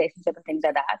serious relationship and things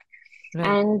like that. Right.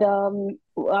 And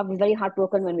I was very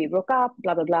heartbroken when we broke up,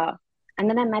 blah blah blah. And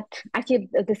then I met, actually,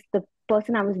 the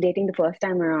person I was dating the first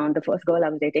time around, the first girl I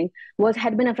was dating,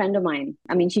 had been a friend of mine.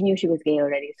 I mean, she knew she was gay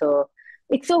already, so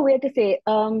it's so weird to say.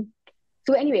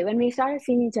 So anyway, when we started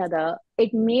seeing each other,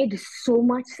 it made so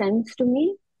much sense to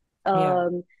me. Yeah.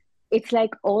 It's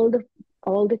like all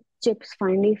the chips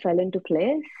finally fell into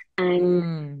place, and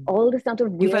Mm. all the sort of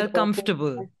You weird felt awkward.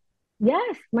 comfortable.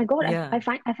 Yes, my God, Yeah.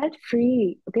 I felt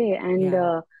free. Okay,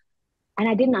 Yeah. and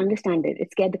I didn't understand it.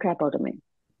 It scared the crap out of me.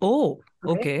 Oh,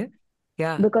 Okay, okay.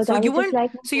 Yeah. because So I you was just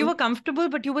weren't, like, so you were comfortable,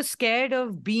 but you were scared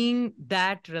of being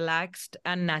that relaxed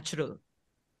and natural.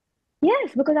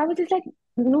 yes, because I was just like,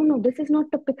 no, no, this is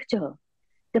not the picture.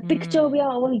 The picture we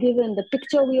are Mm. all given, the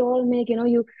picture we all make.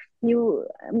 You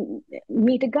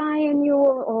meet a guy and you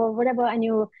or whatever, and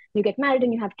you get married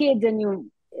and you have kids,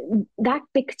 and that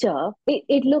picture,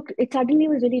 it suddenly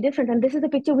was really different. And this is the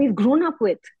picture we've grown up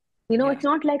with. Yeah. It's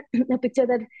not like a picture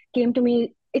that came to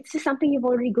me. It's just something you've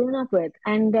already grown up with.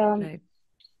 And Right.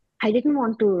 I didn't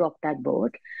want to rock that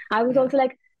boat. I was Yeah. also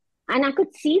like, and I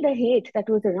could see the hate that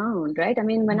was around, right? I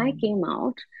mean, when I Mm. came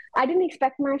out, I didn't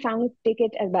expect my family to take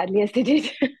it as badly as they did,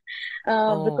 because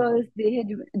Oh,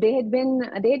 they had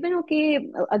been okay,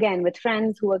 again, with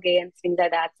friends who were gay and things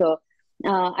like that. So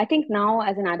I think now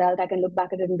as an adult, I can look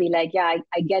back at it and be like, yeah,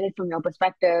 I get it from your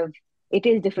perspective. It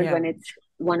is different yeah. when it's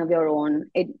one of your own.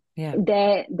 Yeah.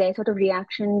 Their sort of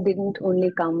reaction didn't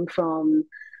only come from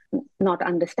not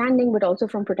understanding, but also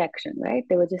from protection, right?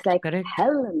 They were just like, Correct.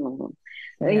 hell no.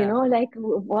 Yeah. Like,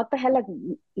 what the hell? Like,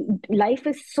 life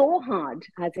is so hard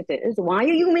as it is. Why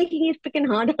are you making it freaking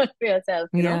harder for yourself?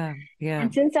 Yeah. Yeah.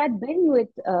 And since I'd been with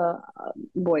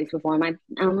boys before,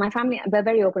 my family, they're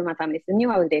very open. My family so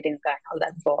knew I was dating a guy and all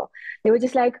that before. They were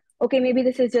just like, okay, maybe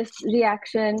this is just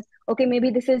reaction. Okay, maybe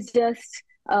this is just,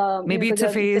 Maybe because it's a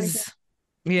you're finishing. phase.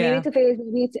 Maybe Yeah. it's a phase.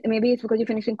 Maybe it's because you're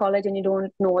finishing college and you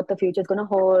don't know what the future is going to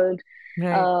hold.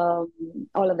 Right. Um,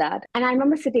 all of that. And I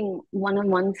remember sitting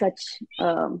one-on-one such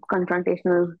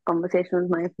confrontational conversation with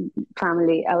my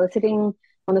family. I was sitting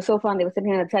on the sofa and they were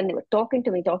sitting outside and they were talking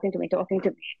to me, talking to me, talking to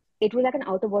me. It was like an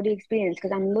out of body experience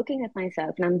because I'm looking at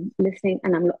myself and I'm listening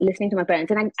to my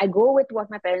parents. And I go with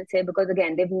what my parents say because,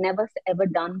 again, they've never ever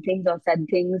done things or said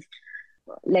things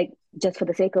like just for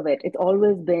the sake of it. It's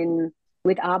always been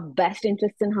with our best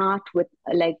interests in heart, with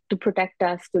like to protect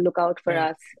us, to look out for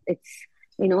Right. us. It's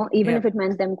even Yeah. if it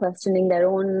meant them questioning their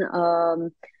own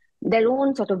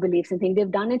sort of beliefs and things, they've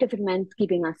done it if it meant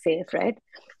keeping us safe, right?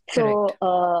 So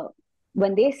Correct.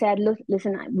 when they said, "Look,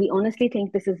 listen, we honestly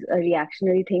think this is a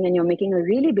reactionary thing, and you're making a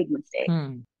really big mistake.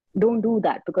 Hmm. Don't do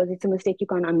that because it's a mistake you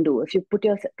can't undo. If you put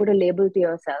a label to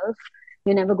yourself,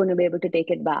 you're never going to be able to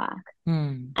take it back."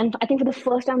 Hmm. And I think for the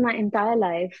first time in my entire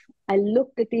life, I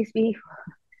looked at these people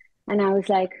and I was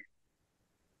like,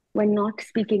 we're not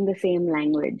speaking the same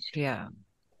language. Yeah.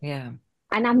 Yeah.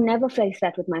 And I've never faced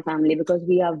that with my family because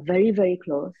we are very, very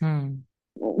close. Hmm.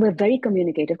 We're very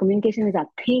communicative. Communication is our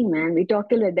thing, man. We talk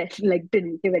till we're dead, like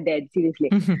till we're dead, seriously.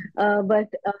 But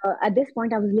at this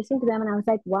point, I was listening to them and I was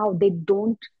like, wow, they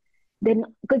don't. Then,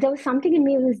 because there was something in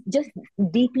me that was just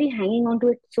deeply hanging onto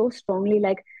it so strongly,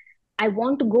 like I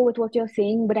want to go with what you're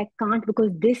saying, but I can't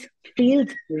because this feels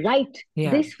right.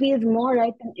 Yeah. This feels more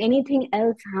right than anything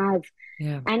else has.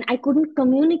 Yeah. And I couldn't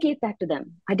communicate that to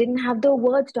them. I didn't have the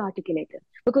words to articulate it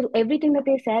because everything that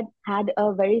they said had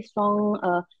a very strong,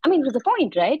 it was a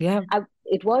point, right? Yeah.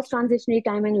 It was transitionary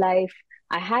time in life.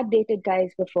 I had dated guys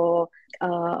before.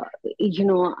 Uh,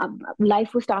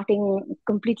 Life was starting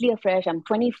completely afresh. I'm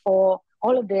 24.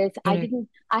 all of this. Correct.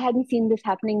 I hadn't seen this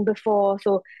happening before.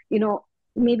 So,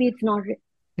 maybe it's not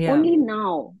Yeah. only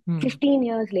now, 15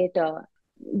 years later,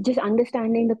 just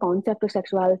understanding the concept of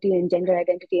sexuality and gender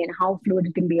identity and how fluid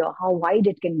it can be or how wide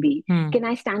it can be. Can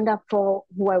I stand up for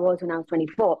who I was when I was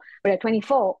 24? But at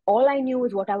 24, all I knew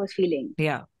was what I was feeling.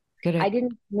 Yeah. Correct. I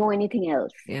didn't know anything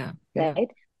else. Yeah. Right? Yeah.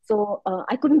 So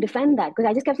I couldn't defend that because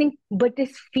I just kept saying, but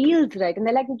this feels right. And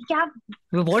they're like, yeah,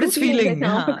 what is feeling? Right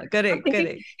now. Correct, thinking,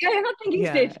 correct. Yeah, you're not thinking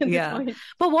straight at this point.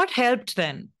 But what helped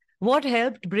then? What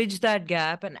helped bridge that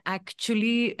gap and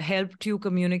actually helped you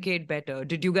communicate better?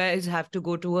 Did you guys have to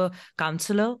go to a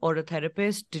counselor or a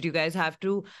therapist? Did you guys have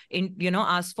to,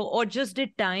 ask for, or just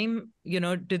did time,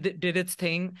 did its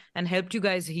thing and helped you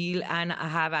guys heal and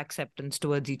have acceptance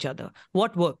towards each other?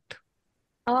 What worked?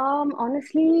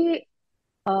 Honestly,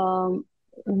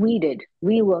 we did.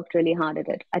 We worked really hard at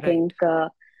it. I think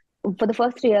for the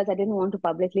first 3 years, I didn't want to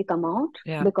publicly come out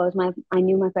because I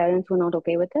knew my parents were not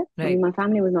okay with it. Right. I mean, my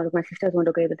family was not, my sisters weren't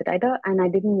okay with it either. And I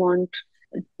didn't want,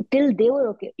 till they were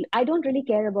okay. I don't really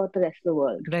care about the rest of the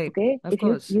world. Right. Okay. Of if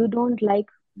course. you don't like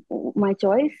my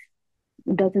choice,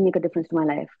 it doesn't make a difference to my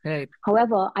life. Right.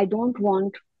 However, I don't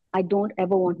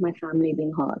ever want my family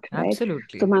being hurt. Right.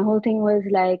 Absolutely. So my whole thing was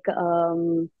like,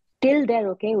 till they're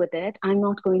okay with it, I'm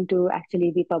not going to actually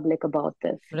be public about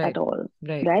this at all.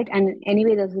 Right. And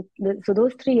anyway, so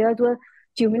those 3 years were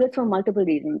tumultuous for multiple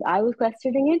reasons. I was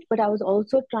questioning it, but I was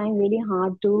also trying really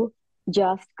hard to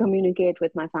just communicate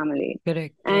with my family.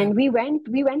 Correct. And we went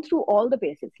through all the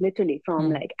bases, literally,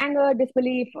 from like anger,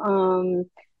 disbelief,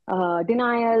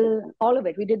 denial, all of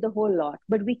it. We did the whole lot.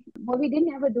 But what we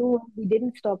didn't ever do, we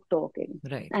didn't stop talking.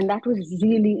 Right. And that was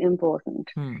really important.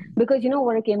 Because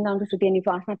what it came down to, Shruti, and if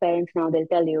you ask my parents now, they'll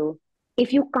tell you,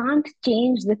 if you can't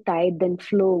change the tide, then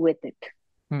flow with it.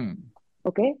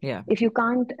 Okay? Yeah. If you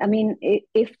can't, I mean,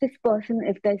 if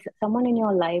there's someone in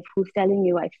your life who's telling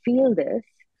you, I feel this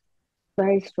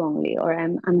very strongly, or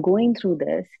I'm going through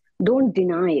this, don't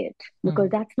deny it,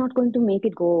 because that's not going to make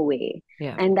it go away.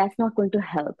 Yeah. And that's not going to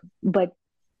help. But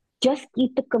just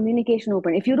keep the communication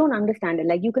open. If you don't understand it,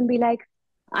 like you can be like,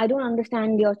 I don't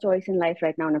understand your choice in life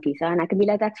right now, Nafisa. And I can be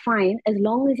like, that's fine, as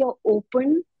long as you're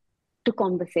open to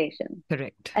conversation.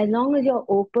 Correct. As long as you're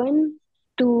open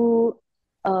to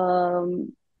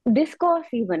discourse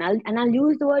even. I'll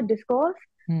use the word discourse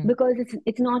because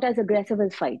it's not as aggressive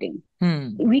as fighting.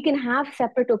 We can have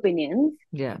separate opinions,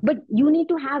 but you need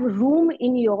to have room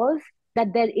in yours that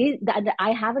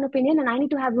I have an opinion, and I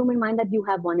need to have room in mine that you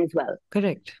have one as well.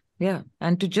 Correct. Yeah.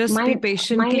 And to just be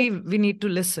patiently, we need to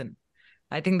listen.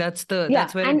 I think that's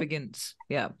where it begins.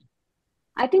 Yeah.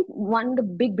 I think one of the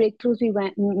big breakthroughs we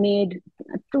made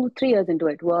 2-3 years into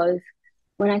it was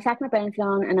when I sat my parents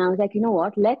down and I was like, you know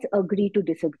what, let's agree to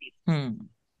disagree.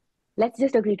 Let's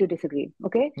just agree to disagree,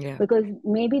 okay? Yeah. Because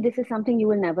maybe this is something you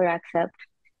will never accept.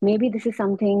 Maybe this is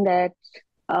something that,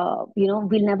 we'll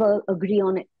never agree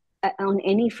on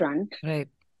any front. Right.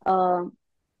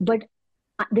 But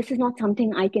this is not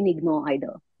something I can ignore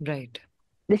either. Right.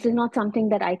 This is not something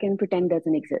that I can pretend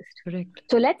doesn't exist. Correct.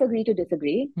 So let's agree to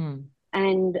disagree.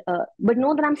 And but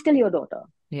know that I'm still your daughter.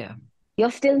 Yeah. You're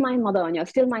still my mother and you're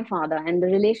still my father. And the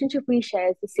relationship we share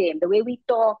is the same. The way we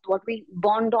talk, what we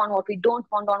bond on, what we don't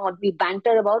bond on, what we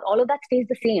banter about, all of that stays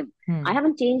the same. I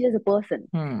haven't changed as a person.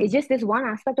 It's just this one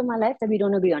aspect of my life that we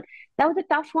don't agree on. That was a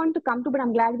tough one to come to, but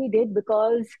I'm glad we did,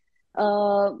 because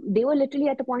they were literally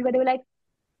at the point where they were like,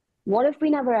 what if we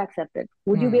never accept it?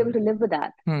 Would you be able to live with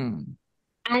that?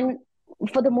 And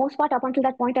for the most part, up until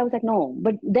that point, I was like, no.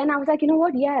 But then I was like, you know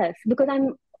what? Yes, because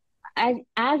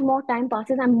as more time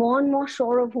passes, I'm more and more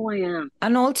sure of who I am.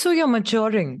 And also you're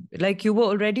maturing. Like you were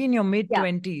already in your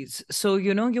mid-20s. So,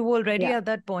 you were already at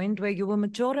that point where you were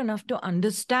mature enough to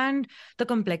understand the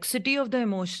complexity of the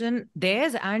emotion,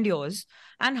 theirs and yours,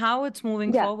 and how it's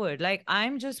moving forward. Like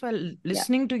I'm just,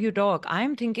 listening to you talk,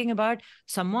 I'm thinking about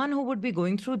someone who would be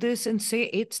going through this in, say,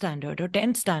 8th standard or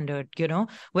 10th standard,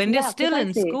 when they're still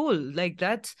in school. Like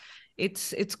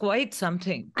it's quite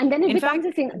something. And then it becomes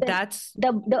a thing. That's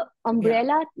the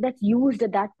umbrella that's used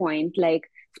at that point, like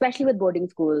especially with boarding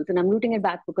schools. And I'm rooting it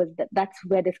back because that's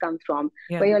where this comes from.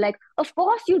 Where you're like, of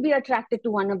course you'll be attracted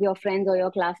to one of your friends or your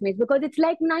classmates because it's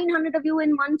like 900 of you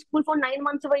in one school for 9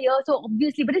 months of a year. So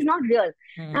obviously, but it's not real.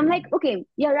 I'm like, okay,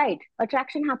 you're right.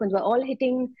 Attraction happens. We're all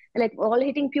hitting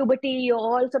puberty. You're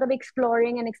all sort of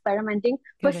exploring and experimenting.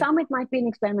 For some, it might be an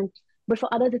experiment. But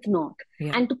for others, it's not.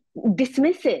 And to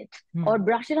dismiss it or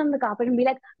brush it on the carpet and be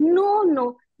like,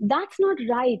 no, that's not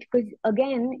right. Because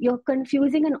again, you're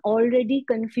confusing an already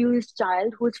confused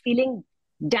child who's feeling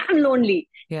damn lonely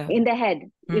in their head,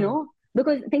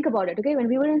 Because think about it, okay? When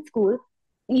we were in school,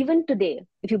 even today,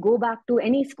 if you go back to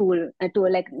any school, to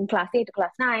like in class 8 to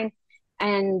class 9,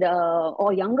 and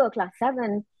or younger, class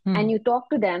 7, and you talk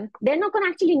to them, they're not going to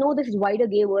actually know this wider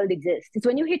gay world exists. It's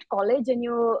when you hit college and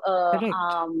you're Correct.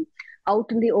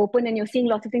 out in the open and you're seeing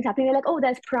lots of things happening, you're like, oh,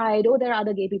 there's pride, oh, there are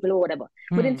other gay people, or whatever.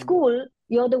 But in school,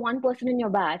 you're the one person in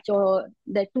your batch, or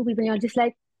there are two people, and you're just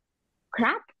like,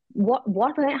 crap, what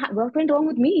went wrong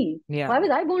with me? Yeah. Why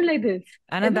was I born like this?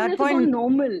 And at that Everyone else is point,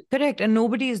 born normal. correct. And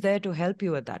nobody is there to help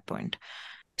you at that point.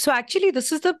 So actually,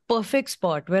 this is the perfect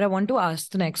spot where I want to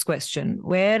ask the next question.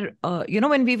 Where,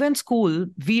 when we were in school,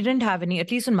 we didn't have any,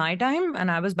 at least in my time, and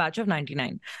I was batch of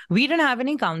 99, we didn't have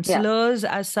any counselors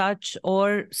as such,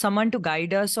 or someone to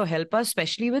guide us or help us,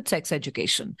 especially with sex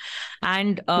education.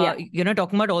 And,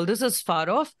 talking about all this is far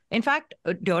off. In fact,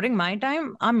 during my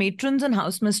time, our matrons and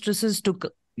house mistresses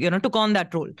took on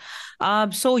that role.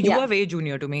 So you are way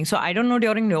junior to me. So I don't know,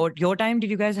 during your time,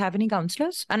 did you guys have any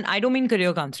counselors? And I don't mean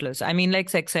career counselors. I mean like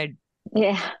sex ed.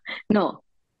 Yeah, no.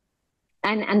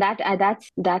 And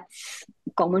that's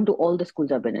common to all the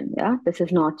schools I've been in. Yeah, this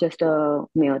is not just a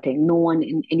Mayo thing. No one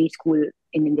in any school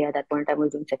in India at that point in time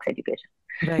was doing sex education.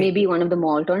 Right. Maybe one of the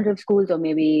more alternative schools, or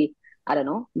maybe, I don't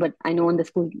know. But I know in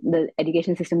the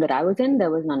education system that I was in, there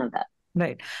was none of that.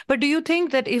 Right. But do you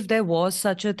think that if there was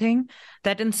such a thing,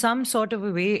 that in some sort of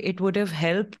a way it would have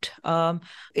helped?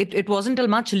 It wasn't until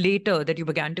much later that you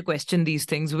began to question these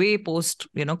things, way post,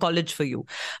 college for you.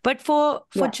 But for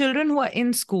children who are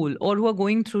in school or who are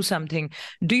going through something,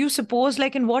 do you suppose,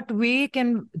 like, in what way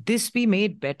can this be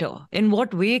made better? In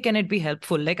what way can it be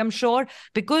helpful? Like, I'm sure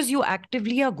because you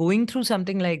actively are going through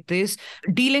something like this,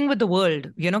 dealing with the world,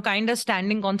 kind of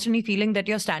standing, constantly feeling that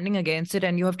you're standing against it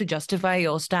and you have to justify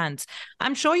your stance.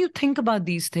 I'm sure you think about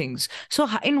these things. So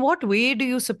in what way do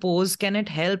you suppose can it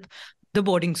help the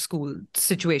boarding school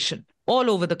situation all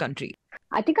over the country?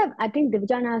 I think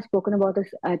Divija and I have spoken about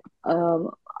this at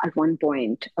one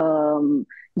point,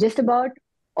 just about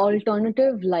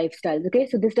alternative lifestyles. Okay,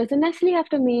 so this doesn't necessarily have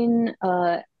to mean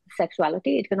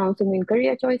sexuality. It can also mean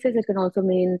career choices. It can also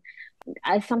mean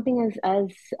as something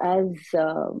as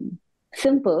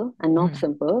simple and not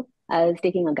simple as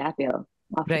taking a gap year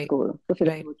after school to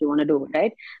figure out what you want to do,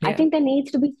 right? Yeah. I think there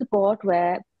needs to be support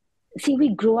where, see,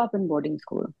 we grow up in boarding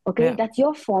school, okay? Yeah. That's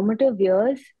your formative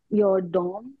years, your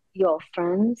dorm, your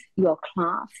friends, your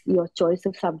class, your choice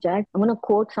of subject. I'm going to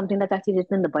quote something that's actually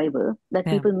written in the Bible that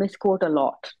people misquote a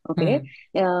lot, okay?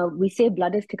 We say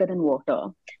blood is thicker than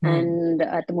water. And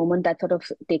at the moment, that's sort of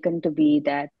taken to be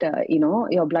that,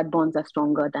 your blood bonds are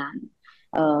stronger than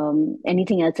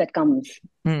anything else that comes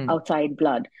outside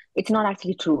blood. It's not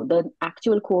actually true. The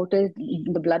actual quote is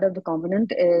the blood of the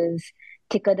covenant is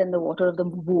thicker than the water of the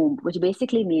womb, which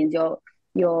basically means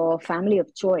your family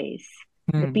of choice,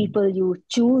 the people you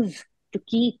choose to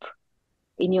keep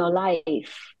in your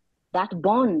life, that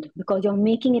bond, because you're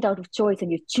making it out of choice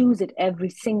and you choose it every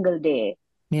single day,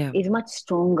 is much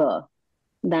stronger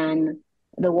than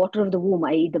the water of the womb,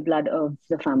 i.e. the blood of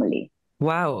the family.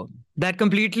 Wow. That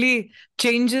completely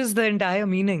changes the entire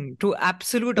meaning to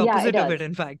absolute opposite of it,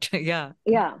 in fact. Yeah.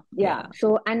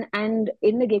 So, and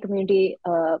in the gay community,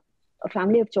 a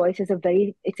family of choice is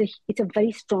it's a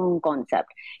very strong concept.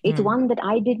 It's one that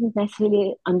I didn't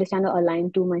necessarily understand or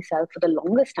align to myself for the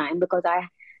longest time because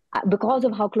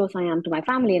of how close I am to my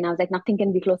family. And I was like, nothing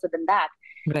can be closer than that.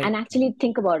 Right. And actually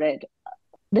think about it.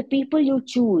 The people you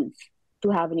choose to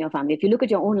have in your family, if you look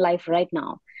at your own life right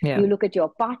now, you look at your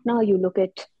partner, you look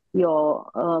at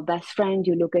your best friend,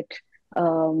 you look at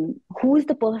who's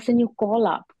the person you call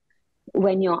up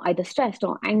when you're either stressed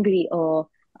or angry or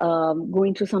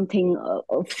going through something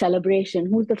of celebration.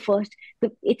 Who's the first?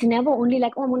 It's never only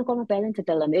like, oh, I'm going to call my parents and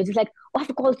tell them. It's just like, oh, I have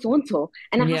to call so-and-so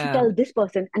and I have to tell this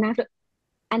person and I have to.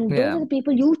 And those are the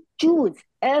people you choose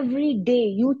every day.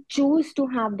 You choose to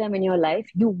have them in your life.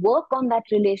 You work on that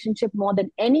relationship more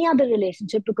than any other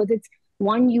relationship because it's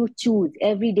one you choose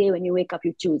every day. When you wake up,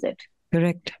 you choose it.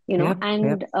 Correct.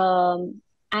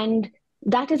 And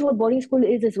that is what boarding school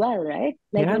is as well, right?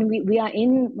 Like when we're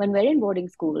in boarding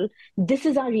school, this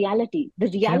is our reality. The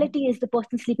reality is the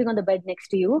person sleeping on the bed next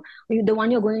to you, the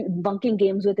one you're bunking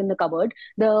games with in the cupboard,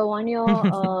 the one you're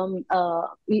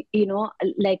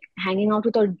like hanging out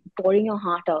with or pouring your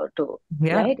heart out to,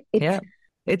 right?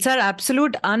 It's our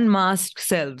absolute unmasked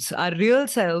selves, our real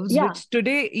selves, which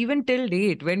today, even till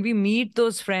date, when we meet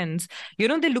those friends, they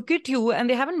look at you and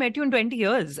they haven't met you in 20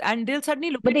 years and they'll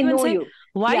suddenly look at you and say,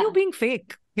 why are you being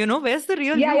fake? Where's the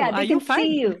real you? Are you fine?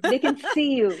 See you. They can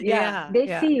see you.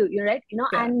 They see you. You're right.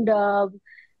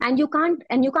 And you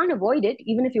can't avoid it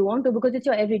even if you want to, because it's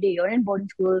your everyday. You're in boarding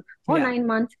school for 9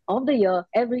 months of the year,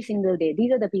 every single day.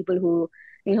 These are the people who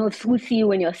who see you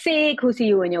when you're sick, who see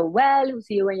you when you're well, who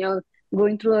see you when you're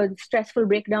going through a stressful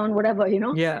breakdown, whatever,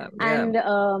 Yeah. And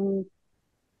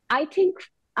I think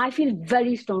I feel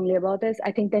very strongly about this.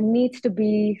 I think there needs to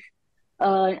be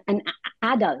an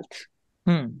adult,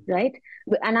 right?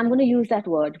 And I'm going to use that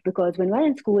word because when we're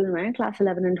in school and we're in class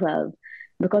 11 and 12,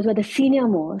 because we're the senior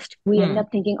most, we end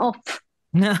up thinking, oh,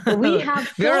 we have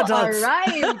We're so adults.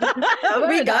 arrived.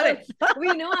 We got it.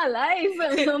 We know our life.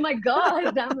 Oh my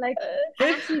God. I'm like,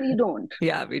 and actually you don't.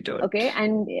 Yeah, we don't. Okay.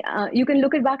 And you can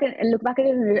look back at it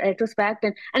in retrospect,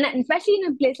 and especially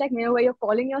in a place like Mayo where you're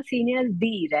calling your seniors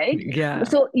D, right? Yeah.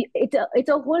 So it's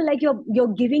a whole, like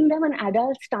you're giving them an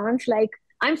adult stance, like,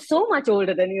 I'm so much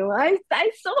older than you. I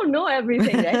so know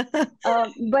everything, right?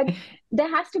 But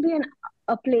there has to be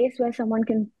a place where someone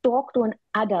can talk to an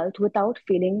adult without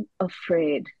feeling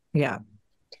afraid. Yeah.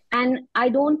 And I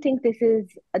don't think this is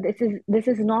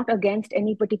not against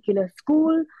any particular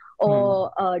school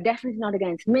or definitely not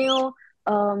against Mayo.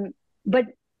 But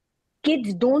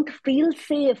kids don't feel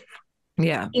safe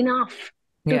enough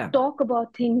to talk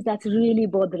about things that's really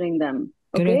bothering them.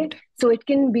 Okay. Correct. So it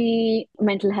can be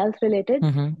mental health related.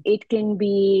 It can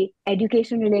be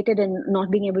education related and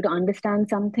not being able to understand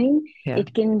something. Yeah.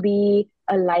 It can be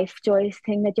a life choice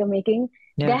thing that you're making.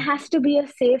 Yeah. There has to be a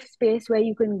safe space where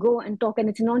you can go and talk, and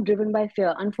it's not driven by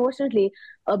fear. Unfortunately,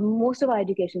 most of our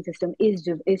education system is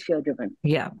fear driven.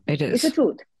 Yeah, it is. It's the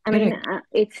truth. I mean,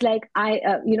 it's like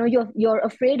you're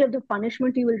afraid of the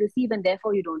punishment you will receive, and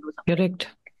therefore you don't do something. Correct.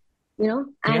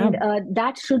 And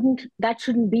that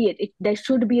shouldn't be it. There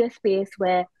should be a space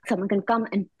where someone can come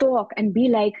and talk and be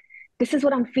like, this is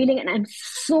what I'm feeling, and I'm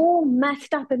so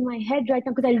messed up in my head right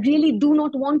now because I really do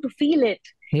not want to feel it.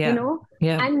 Yeah.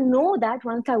 And know that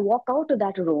once I walk out of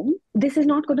that room, this is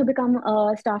not going to become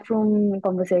a staff room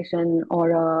conversation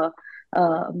or a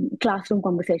classroom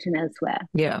conversation elsewhere.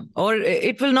 Yeah. Or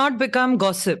it will not become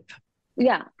gossip.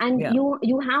 Yeah. And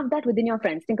you have that within your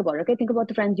friends. Think about it. Okay. Think about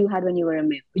the friends you had when you were in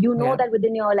Mayo. You know that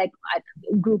within your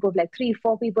group of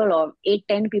 3-4 people or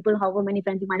 8-10 people, however many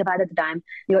friends you might have had at the time,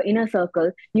 your inner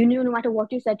circle, you knew no matter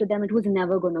what you said to them, it was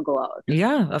never going to go out.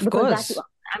 Yeah, of course.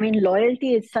 I mean,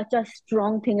 loyalty is such a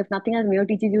strong thing. If nothing else, Mayo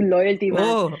teaches you loyalty, man.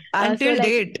 Oh, until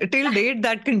till date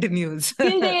that continues.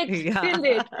 Till date.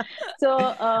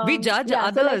 So we judge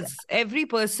others. Every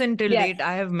person till date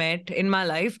I have met in my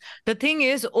life. The thing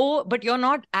is, but you're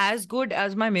not as good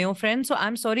as my Mayo friend, so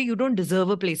I'm sorry, you don't deserve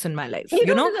a place in my life.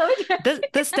 You know,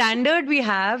 the standard we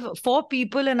have for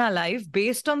people in our life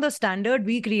based on the standard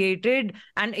we created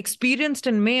and experienced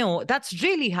in Mayo, that's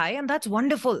really high and that's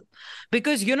wonderful.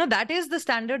 Because, that is the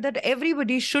standard that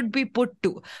everybody should be put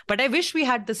to. But I wish we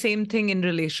had the same thing in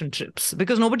relationships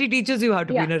because nobody teaches you how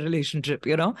to be in a relationship,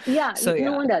 Yeah, so,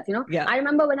 no one does, Yeah. I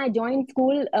remember when I joined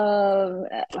school, I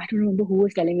don't remember who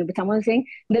was telling me, but someone was saying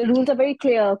the rules are very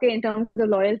clear, okay, in terms of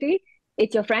loyalty.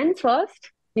 It's your friends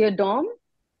first, your dorm,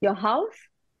 your house,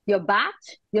 your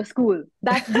batch, your school.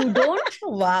 That you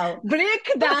don't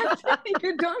break that.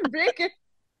 You don't break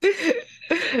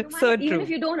it. So true. Even if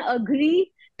you don't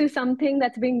agree to something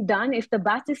that's being done, if the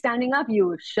batch is standing up,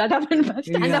 you shut up and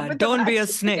stand up. Don't be a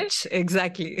snitch.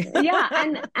 Exactly.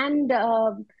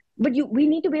 But we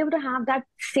need to be able to have that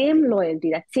same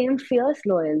loyalty, that same fierce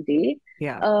loyalty.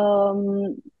 Yeah.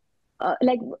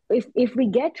 Like if we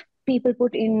get people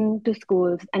put into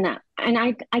schools, and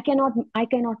I cannot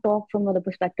talk from the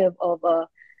perspective of a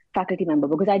faculty member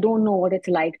because I don't know what it's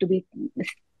like to be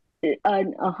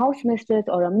a house mistress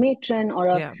or a matron or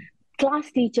a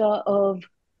class teacher of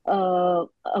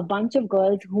a bunch of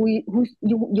girls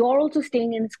you're also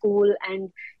staying in school,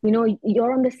 and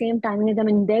you're on the same timing as them,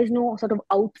 and there's no sort of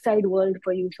outside world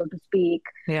for you, so to speak.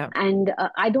 Yeah. And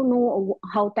I don't know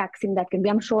how taxing that can be.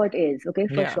 I'm sure it is, okay,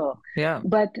 for sure. Yeah.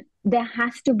 But there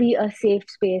has to be a safe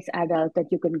space adult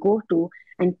that you can go to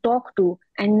and talk to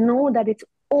and know that it's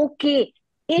okay.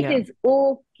 It is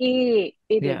okay.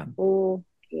 It is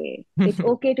okay. It's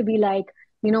okay to be like,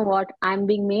 you know what, I'm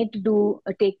being made to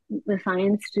take the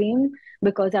science stream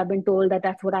because I've been told that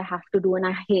that's what I have to do and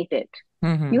I hate it.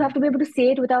 You have to be able to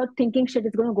say it without thinking, shit,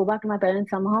 it's going to go back to my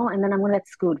parents somehow and then I'm going to get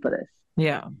screwed for this.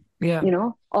 Yeah. Yeah.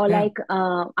 Like,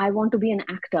 I want to be an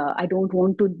actor. I don't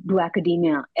want to do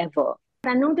academia ever.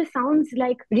 I know this sounds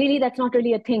like really that's not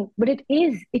really a thing, but it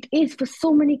is. It is for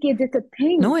so many kids. It's a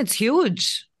thing. No, it's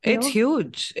huge. It's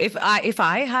huge. If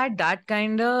I had that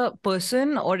kind of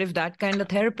person or if that kind of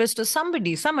therapist or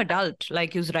somebody, some adult,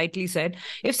 like you rightly said,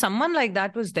 if someone like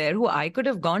that was there who I could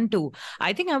have gone to,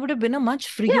 I think I would have been a much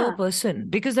freer person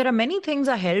because there are many things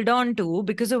I held on to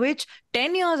because of which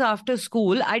 10 years after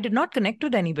school, I did not connect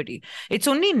with anybody. It's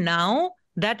only now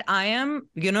that I am,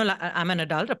 I'm an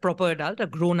adult, a proper adult, a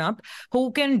grown up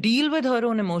who can deal with her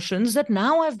own emotions, that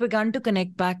now I've begun to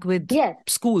connect back with Yes.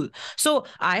 school. So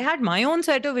I had my own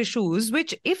set of issues,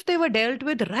 which if they were dealt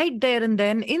with right there and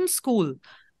then in school,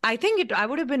 I think I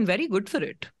would have been very good for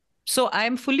it. So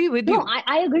I'm fully with you. No,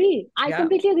 I agree. I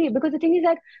completely agree, because the thing is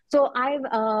that, so I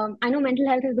know mental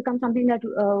health has become something that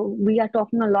we are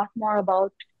talking a lot more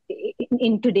about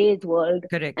in today's world.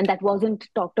 Correct. And that wasn't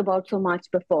talked about so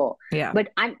much before. Yeah.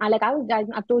 But I was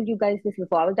diagnosed, I've told you guys this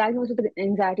before, I was diagnosed with an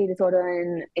anxiety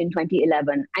disorder in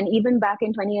 2011. And even back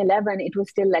in 2011, it was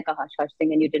still like a hush-hush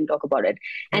thing and you didn't talk about it.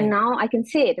 And now I can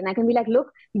say it and I can be like,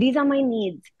 look, these are my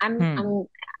needs.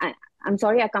 I'm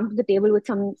sorry, I come to the table with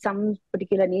some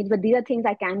particular needs, but these are things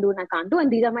I can do and I can't do,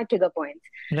 and these are my trigger points.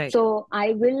 Right. So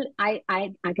I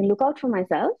can look out for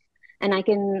myself, and I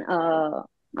can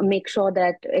make sure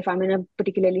that if I'm in a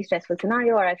particularly stressful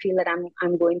scenario or I feel that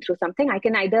I'm going through something, I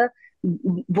can either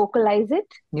vocalize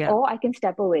it or I can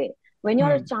step away. When you're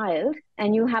a child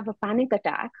and you have a panic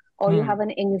attack or you have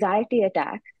an anxiety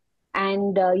attack,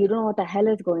 and you don't know what the hell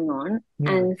is going on,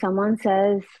 and someone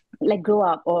says, like, grow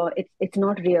up, or it's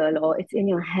not real, or it's in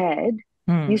your head,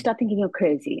 you start thinking you're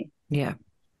crazy. Yeah.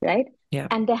 Right? Yeah.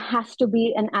 And there has to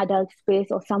be an adult space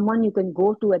or someone you can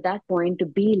go to at that point to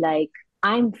be like,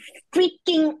 I'm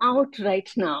freaking out right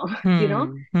now,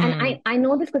 And I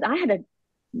know this because I had a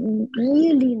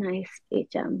really nice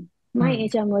HM. My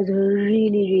HM was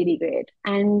really, really great.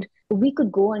 And we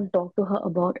could go and talk to her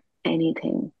about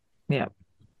anything. Yeah.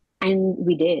 And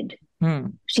we did.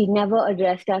 She never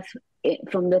addressed us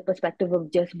from the perspective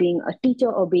of just being a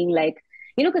teacher or being like,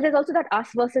 because there's also that us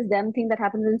versus them thing that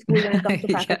happens in school when it comes to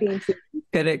faculty and students.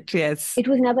 Correct. Yes. It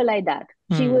was never like that.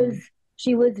 She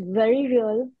was very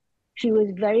real. She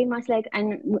was very much like,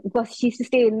 and because she used to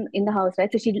stay in the house,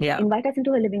 right? So she'd invite us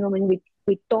into her living room and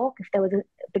we'd talk if there was a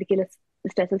particular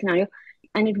stressful scenario,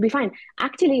 and it'd be fine.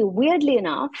 Actually, weirdly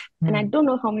enough, and I don't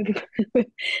know how many people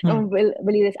will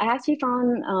believe this, I actually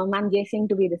found Ma'am J. Singh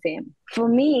to be the same. For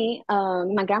me,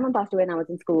 my grandma passed away when I was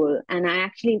in school, and I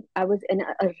was in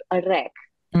a wreck.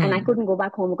 And I couldn't go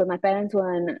back home because my parents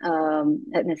were in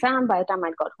Assam. By the time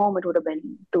I got home, it would have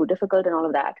been too difficult and all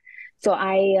of that. So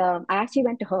I actually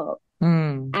went to her.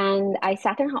 And I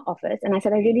sat in her office and I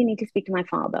said, I really need to speak to my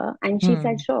father. And she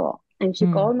said, sure. And she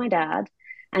called my dad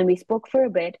and we spoke for a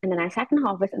bit. And then I sat in her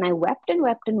office and I wept and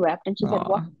wept and wept. And she said,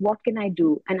 what can I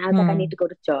do? And I was like, I need to go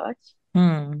to church.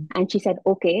 And she said,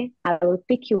 okay, I will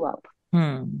pick you up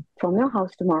from your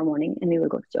house tomorrow morning and we will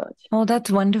go to church. Oh, that's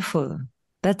wonderful.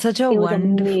 That's such a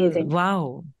wonderful, amazing.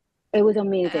 Wow. It was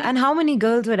amazing. And how many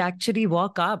girls would actually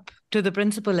walk up to the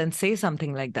principal and say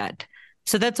something like that?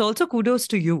 So that's also kudos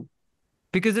to you.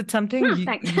 Because it's something,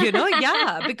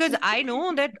 because I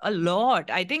know that a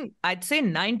lot, I think I'd say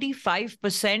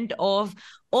 95% of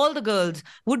all the girls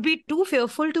would be too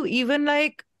fearful to even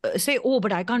say, oh,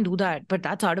 but I can't do that. But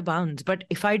that's out of bounds. But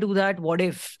if I do that, what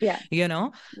if?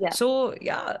 So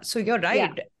you're right.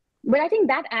 Yeah. But I think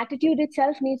that attitude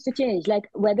itself needs to change. Like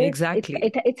whether it's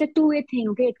a two-way thing.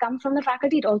 Okay, it comes from the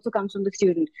faculty, it also comes from the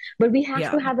student. But we have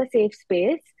to have a safe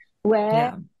space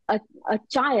where a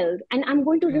child, and I'm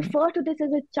going to refer to this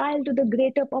as a child to the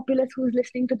greater populace who's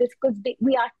listening to this, because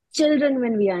we are children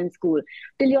when we are in school.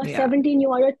 Till you're 17,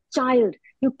 you are a child.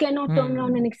 You cannot turn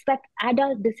around and expect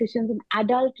adult decisions and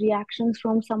adult reactions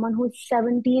from someone who's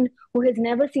 17, who has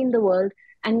never seen the world.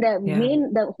 And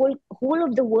the whole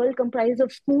of the world comprises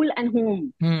of school and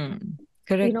home.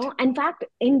 Correct. In fact,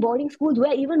 in boarding schools,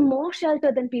 we're even more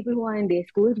sheltered than people who are in day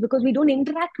schools because we don't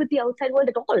interact with the outside world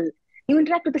at all. You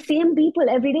interact with the same people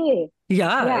every day.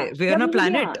 We're on a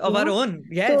planet of our own.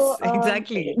 Yes, so,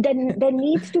 exactly. There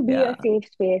needs to be a safe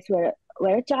space where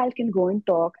a child can go and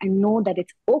talk and know that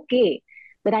it's okay,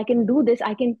 that I can do this.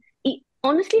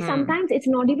 Honestly, sometimes it's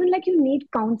not even like you need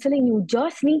counseling. You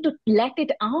just need to let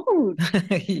it out.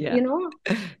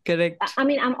 Correct. I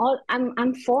mean,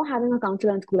 I'm for having a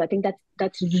counselor in school. I think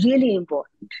that's really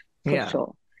important for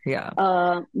sure.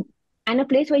 And a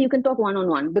place where you can talk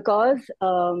one-on-one, because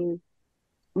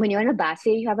when you're in a batch,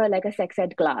 say you have a sex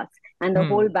ed class and the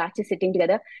whole batch is sitting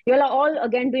together, you're all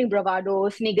again doing bravado,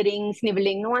 sniggering,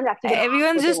 sniveling. No one's actually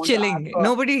everyone's just chilling.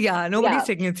 Nobody's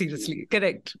taking it seriously.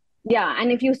 Correct. Yeah,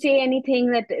 and if you say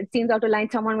anything that seems out of line,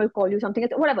 someone will call you something,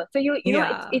 whatever. So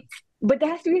it's but there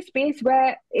has to be a space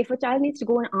where if a child needs to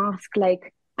go and ask,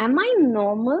 like, am I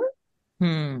normal?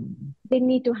 They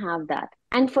need to have that.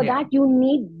 And for that, you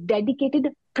need dedicated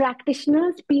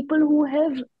practitioners, people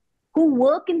who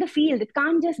work in the field. It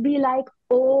can't just be like,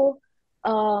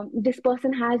 this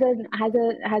person has a I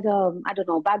don't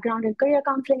know, background in career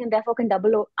counseling and therefore can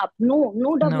double up.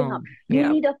 No doubling up. You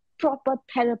need a proper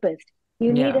therapist.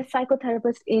 You need Yeah. a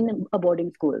psychotherapist in a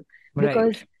boarding school,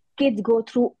 because Right. kids go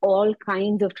through all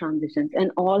kinds of transitions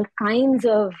and all kinds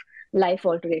of life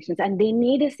alterations, and they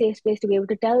need a safe space to be able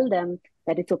to tell them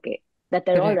that it's okay, that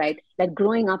they're all Correct. right, that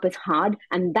growing up is hard,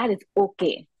 and that is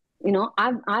okay.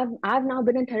 I've now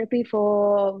been in therapy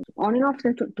for on and off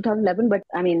since 2011, but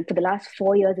I mean, for the last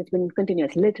 4 years, it's been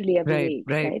continuous, literally every Right. week,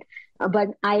 Right. right? But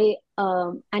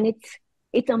and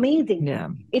it's amazing. Yeah.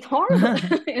 It's horrible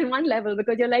in one level,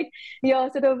 because you're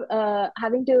sort of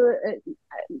having to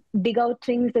dig out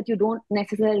things that you don't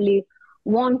necessarily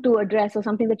want to address, or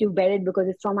something that you've buried because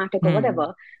it's traumatic or Hmm.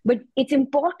 whatever. But it's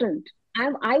important.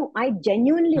 I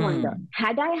genuinely wonder, Hmm.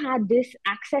 had I had this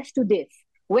access to this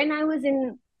when I was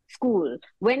in school,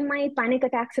 when my panic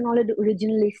attacks and all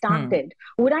originally Hmm. started,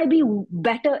 would I be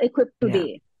better equipped Yeah.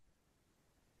 today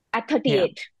at Yeah.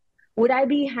 38? Would I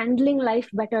be handling life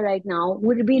better right now?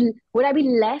 Would I be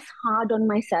less hard on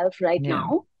myself right Yeah.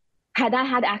 now, had I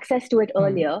had access to it Hmm.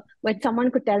 earlier, when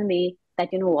someone could tell me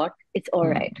that, you know what, it's all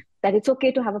right, Hmm. that it's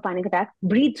okay to have a panic attack,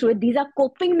 breathe through it. These are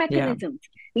coping Yeah. mechanisms.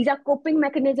 These are coping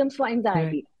mechanisms for Correct.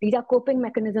 anxiety. These are coping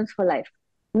mechanisms for life.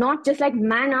 Not just like,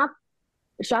 man up,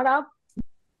 shut up,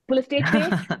 pull a straight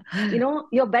face.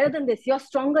 You're better than this. You're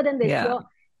stronger than this. Yeah.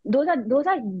 Those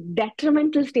are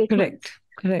detrimental statements. Correct.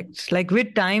 Correct. Like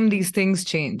with time, these things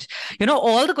change.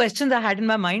 All the questions I had in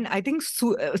my mind, I think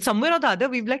somewhere or the other,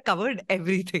 we've like covered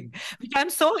everything, which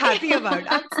I'm so happy about.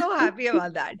 I'm so happy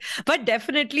about that. But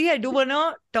definitely, I do want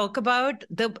to talk about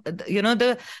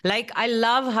like, I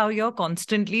love how you're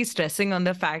constantly stressing on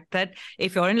the fact that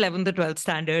if you're in 11th or 12th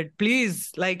standard,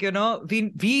 please, like,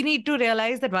 we need to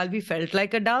realize that while we felt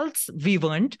like adults, we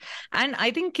weren't. And I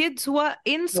think kids who are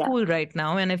in Yeah. school right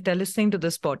now, and if they're listening to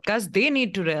this podcast, they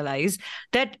need to realize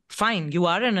that, fine, you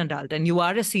are an adult and you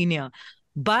are a senior,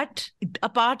 but a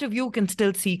part of you can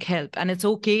still seek help, and it's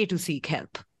okay to seek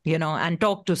help, and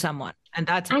talk to someone. And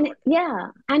that's And important. yeah,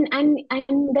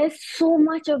 and there's so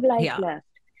much of life Yeah. left.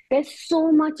 There's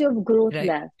so much of growth Right.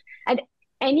 left. At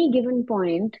any given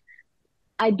point,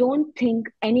 I don't think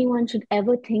anyone should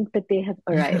ever think that they have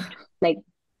arrived. Like,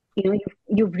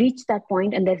 you've reached that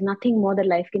point, and there's nothing more that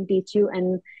life can teach you.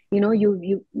 And you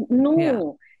Yeah.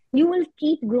 no, you will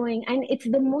keep growing. And it's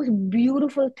the most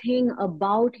beautiful thing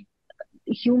about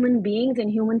human beings and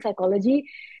human psychology,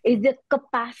 is the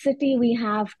capacity we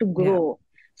have to Yeah. grow.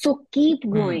 So keep Mm.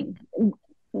 growing.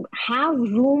 Have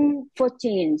room for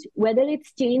change, whether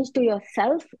it's change to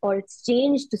yourself or it's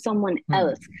change to someone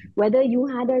else. Mm. Whether you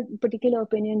had a particular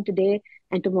opinion today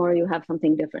and tomorrow you have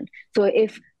something different. So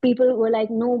if people were like,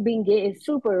 no, being gay is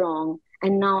super wrong,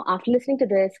 and now after listening to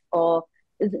this, or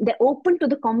they're open to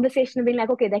the conversation of being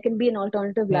like, okay, there can be an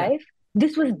alternative Yeah. life,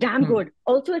 this was damn Mm. good.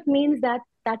 Also, it means that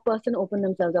that person opened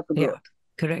themselves up to Yeah. growth.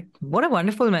 Correct. What a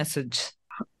wonderful message.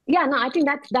 Yeah, no, I think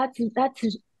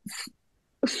that's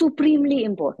supremely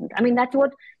important. I mean,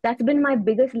 that's been my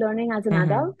biggest learning as an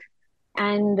Mm-hmm. adult,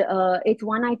 and it's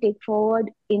one I take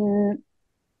forward in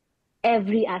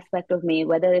every aspect of me,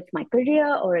 whether it's my career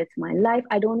or it's my life.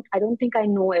 I don't think I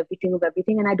know everything of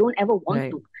everything, and I don't ever want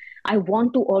Right. to. I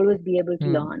want to always be able to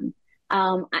Mm. learn.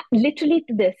 Literally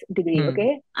to this degree. Mm.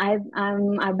 Okay,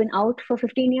 I've been out for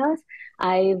 15 years.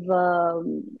 I've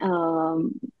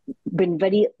been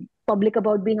very public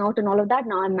about being out and all of that.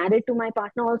 Now I'm married to my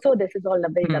partner also. This is all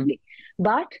very Mm. lovely.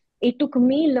 But it took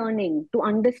me learning to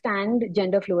understand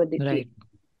gender fluidity. Right.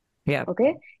 Yeah.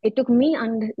 Okay, it took me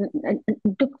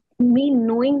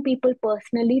knowing people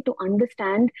personally to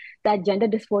understand that gender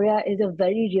dysphoria is a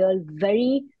very real,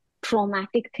 very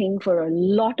traumatic thing for a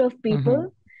lot of people.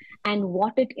 Mm-hmm. And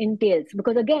what it entails.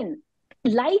 Because again,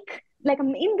 like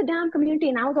I'm in the damn community,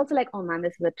 and I was also like, oh man,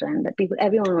 this is a trend that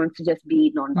everyone wants to just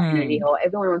be non-binary, Mm. or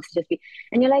everyone wants to just be,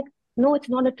 and you're like, no, it's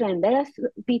not a trend. There are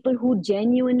people who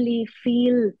genuinely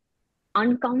feel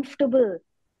uncomfortable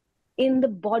in the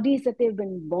bodies that they've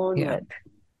been born Yeah. with.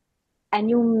 And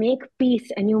you make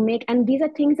peace, and these are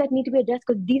things that need to be addressed,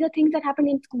 because these are things that happen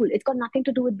in school. It's got nothing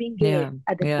to do with being gay Yeah.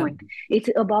 at this Yeah. point. It's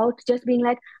about just being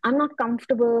like, I'm not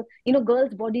comfortable.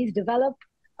 Girls' bodies develop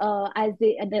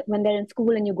when they're in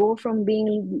school, and you go from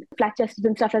being flat chested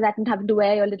and stuff like that, and having to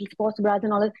wear your little sports bras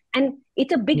and all that. And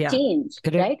it's a big Yeah. change,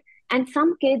 Correct. right? And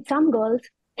some girls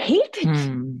hate it.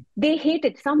 Mm. They hate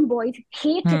it. Some boys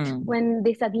hate it Mm. when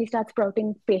they suddenly start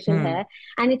sprouting facial Mm. hair,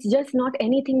 and it's just not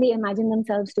anything they imagine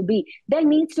themselves to be. There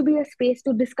needs to be a space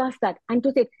to discuss that and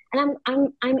to say. And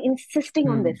I'm insisting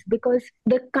on this, because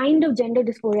the kind of gender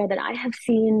dysphoria that I have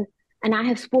seen, and I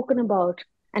have spoken about,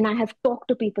 and I have talked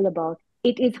to people about,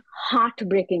 it is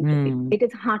heartbreaking to me. It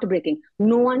is heartbreaking.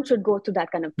 No one should go through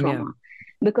that kind of trauma, Yeah.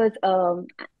 because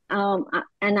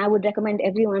and I would recommend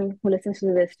everyone who listens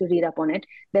to this to read up on it.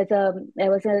 There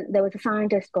was a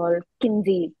scientist called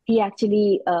Kinsey. He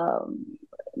actually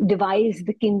devised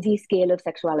the Kinsey scale of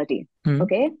sexuality.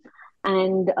 Okay,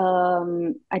 and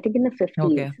I think in the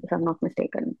 50s, if I'm not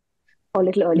mistaken, or a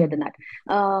little earlier than that.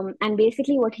 And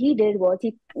basically, what he did was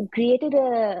he created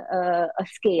a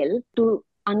scale to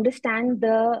understand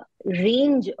the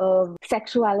range of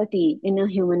sexuality in a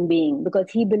human being, because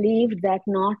he believed that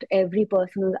not every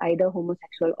person is either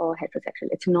homosexual or heterosexual.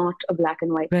 It's not a black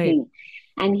and white thing.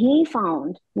 And he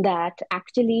found that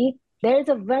actually there is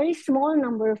a very small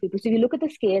number of people. So you look at the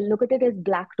scale, look at it as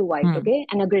black to white, okay,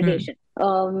 and a gradation.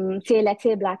 Let's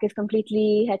say black is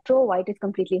completely hetero, white is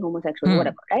completely homosexual,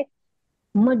 whatever, right?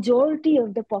 Majority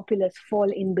of the populace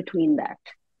fall in between that.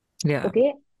 Yeah.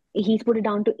 Okay. He's put it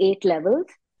down to 8 levels.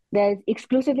 There's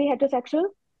exclusively heterosexual,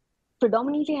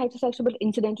 predominantly heterosexual but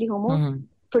incidentally homo,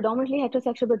 predominantly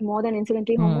heterosexual but more than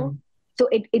incidentally homo. So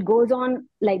it goes on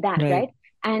like that, right?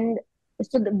 And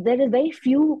so there is very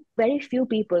few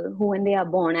people who, when they are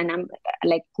born, and I'm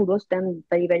like, kudos to them,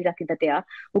 very, very lucky that they are,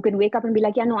 who can wake up and be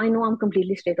like, yeah, no, I know I'm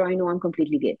completely straight, or I know I'm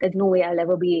completely gay. There's no way I'll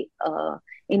ever be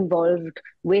involved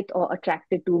with or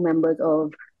attracted to members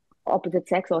of opposite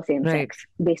sex or same sex,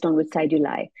 based on which side you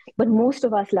lie. But most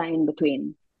of us lie in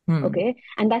between. Okay.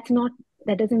 And that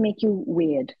doesn't make you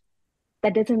weird.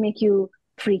 That doesn't make you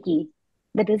freaky.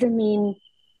 That doesn't mean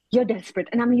you're desperate.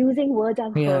 And I'm using words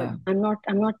I've heard. I'm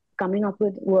not coming up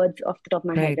with words off the top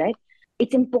of my head, right?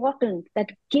 It's important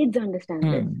that kids understand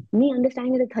this. Me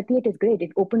understanding it at 38 is great.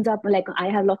 It opens up, like, I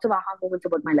have lots of aha moments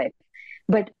about my life.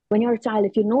 But when you're a child,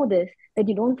 if you know this, that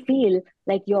you don't feel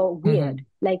like you're weird,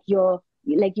 like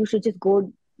you should just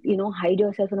go, hide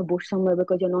yourself in a bush somewhere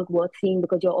because you're not worth seeing,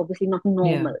 because you're obviously not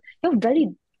normal. You're very,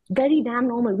 very damn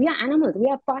normal. We are animals. We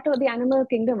are part of the animal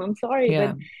kingdom. I'm sorry,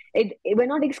 but we're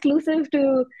not exclusive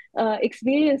to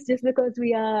experience just because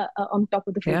we are on top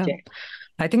of the food chain.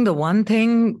 I think the one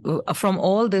thing from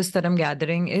all this that I'm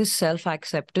gathering is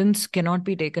self-acceptance cannot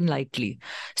be taken lightly.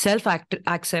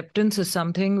 Self-acceptance is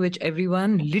something which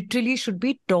everyone literally should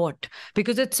be taught,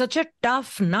 because it's such a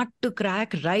tough nut to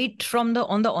crack right from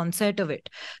on the onset of it.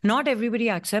 Not everybody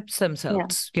accepts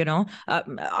themselves,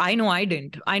 I know I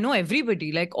didn't. I know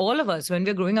everybody, like all of us, when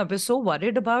we're growing up, we're so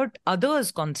worried about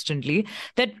others constantly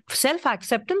that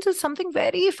self-acceptance is something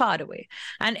very far away.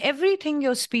 And everything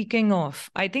you're speaking of,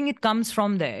 I think it comes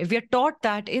from there. If we are taught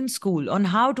that in school on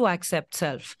how to accept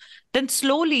self, then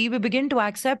slowly we begin to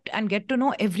accept and get to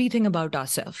know everything about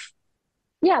ourselves.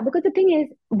 Yeah, because the thing is,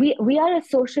 we are a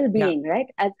social being, right?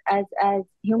 As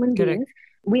human beings,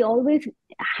 we always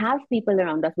have people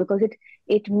around us because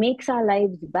it makes our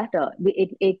lives better.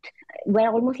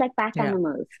 We're almost like pack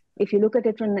animals. If you look at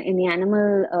it in the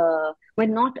animal, we're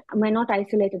not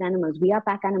isolated animals. We are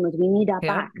pack animals. We need our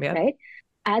pack, right?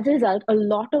 As a result, a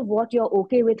lot of what you're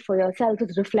okay with for yourself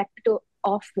is reflective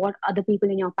of what other people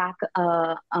in your pack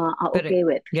are okay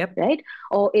with, right?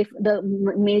 Or if the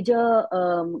major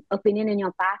opinion in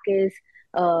your pack is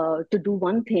to do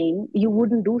one thing, you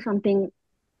wouldn't do something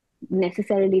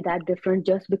necessarily that different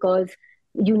just because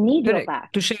you need your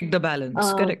pack. To shake the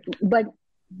balance, But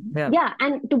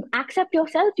and to accept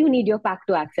yourself, you need your pack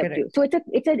to accept you. So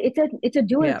it's a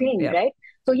dual thing, right?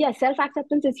 So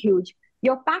self-acceptance is huge.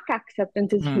 Your pack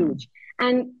acceptance is huge.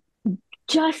 And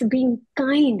just being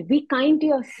kind. Be kind to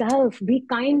yourself. Be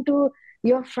kind to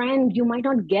your friend. You might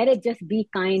not get it. Just be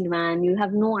kind, man. You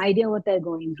have no idea what they're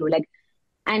going through.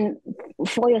 And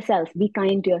for yourself, be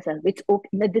kind to yourself. It's okay.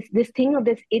 This thing of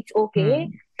this, it's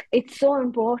okay. It's so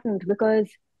important because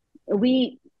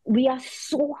we are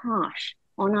so harsh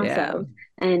on ourselves.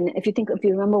 And if you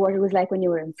remember what it was like when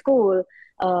you were in school,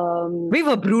 we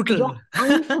were brutal. You're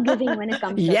unforgiving when it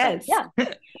comes to yourself.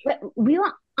 Yeah. We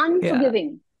were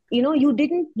unforgiving.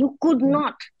 You could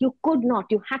not, you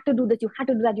had to do this, you had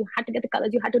to do that, you had to get the colors,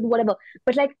 you had to do whatever.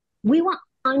 But we were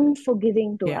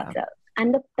unforgiving to ourselves.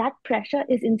 And that pressure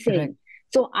is insane.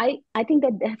 So I think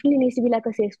that definitely needs to be like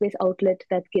a safe space outlet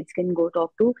that kids can go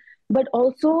talk to, but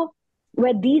also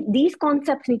where these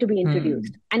concepts need to be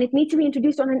introduced. And it needs to be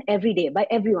introduced on an everyday by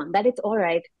everyone, that it's all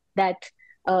right, that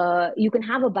you can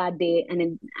have a bad day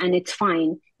and it's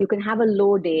fine. You can have a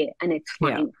low day and it's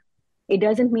fine. It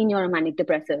doesn't mean you're a manic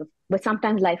depressive, but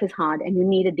sometimes life is hard and you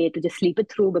need a day to just sleep it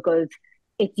through because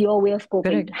it's your way of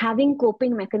coping. Having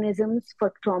coping mechanisms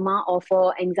for trauma or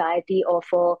for anxiety or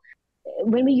for,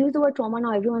 when we use the word trauma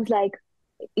now, everyone's like,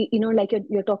 like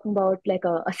you're talking about like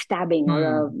a stabbing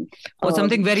or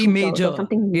something very major. Or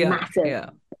something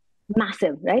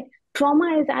massive, right?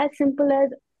 Trauma is as simple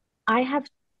as I have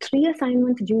 3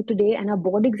 assignments due today and a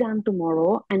board exam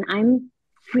tomorrow, and I'm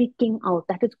freaking out.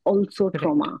 That is also Correct.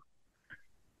 trauma.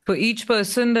 For each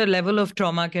person, the level of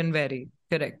trauma can vary.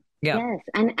 Correct. Yeah. Yes,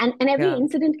 and every Yeah.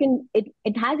 incident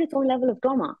it has its own level of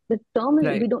trauma. The term is,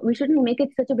 Right. we shouldn't make it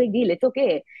such a big deal. It's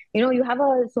okay. You have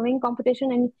a swimming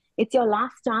competition and it's your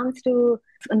last chance to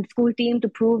on the school team to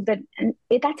prove that, and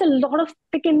that's a lot of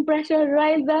freaking pressure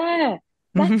right there.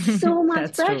 That's so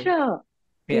much That's true. pressure,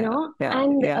 Yeah. Yeah.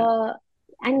 and Yeah.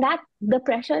 that the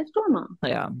pressure is trauma,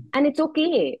 Yeah. and it's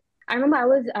okay. I remember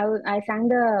I sang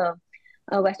the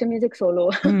Western music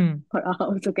solo for a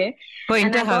house, okay? For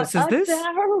And I got Interhouse, is a this?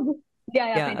 terrible,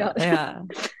 yeah, faint Yeah. house. Yeah.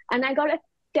 And I got a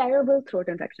terrible throat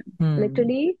infection,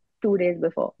 literally 2 days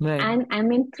before. Right. And I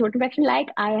mean, throat infection, like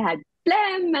I had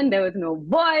phlegm and there was no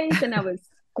voice and I was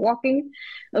squawking,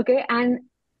 okay? And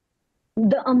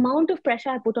the amount of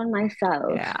pressure I put on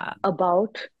myself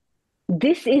about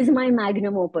this is my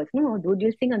magnum opus. No, dude,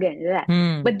 you sing again.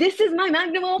 Yeah. But this is my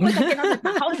magnum opus. I cannot let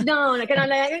my house down. I cannot,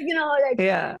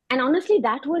 Yeah. And honestly,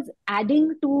 that was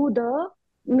adding to the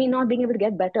me not being able to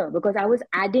get better, because I was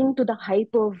adding to the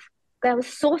hype of. I was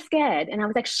so scared, and I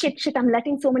was like, shit, I'm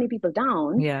letting so many people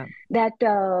down. Yeah. That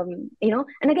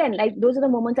and again, like those are the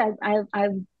moments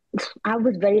I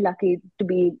was very lucky to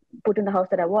be put in the house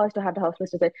that I was, to have the house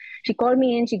mistress. She called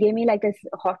me in, she gave me like this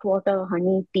hot water,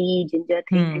 honey, tea, ginger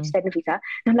thing, and she said, Nafisa.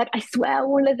 And I'm like, I swear I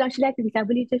won't let that. She's like, Nafisa,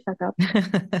 will you just shut up?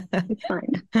 It's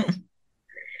fine.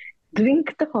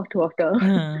 Drink the hot water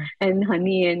and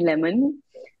honey and lemon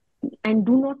and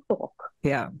do not talk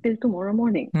till tomorrow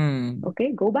morning.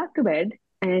 Okay, go back to bed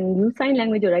and use sign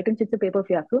language or write on sheets of paper if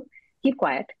you have to. Keep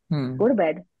quiet, go to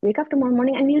bed, wake up tomorrow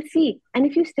morning, and we'll see. And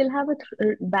if you still have a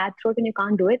bad throat and you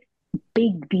can't do it,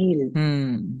 big deal.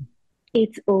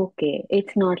 It's okay.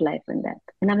 It's not life and death.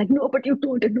 And I'm like, no, but you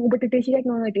told it. No, but it is. She's like,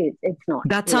 no, it is. It's not.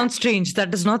 That sounds strange.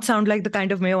 That does not sound like the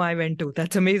kind of Mayo I went to.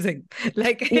 That's amazing.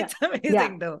 It's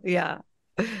amazing though. Yeah.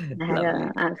 So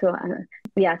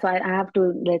I have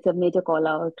to, there's a major call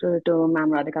out to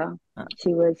Ma'am Radhika.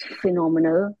 She was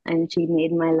phenomenal and she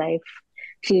made my life.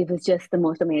 She was just the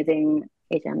most amazing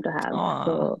HM to have.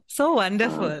 So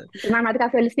wonderful. Ma'am Radhika,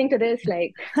 if you're listening to this,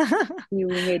 like, you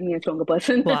made me a stronger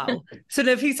person. Wow. So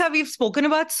Nafisa, we've spoken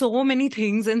about so many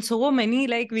things and so many,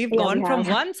 we've gone from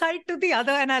one side to the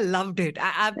other, and I loved it.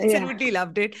 I absolutely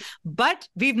loved it. But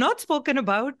we've not spoken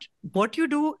about what you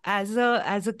do as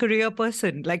a career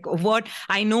person. Like, what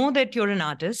I know that you're an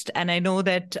artist, and I know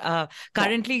that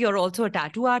currently you're also a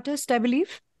tattoo artist, I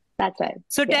believe. That's right.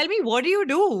 So tell me, what do you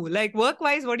do? Like,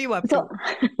 work-wise, what are you up to?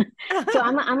 So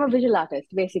I'm a visual artist,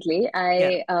 basically.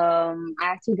 I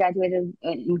actually graduated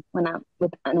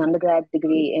with an undergrad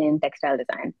degree in textile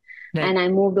design. Right. And I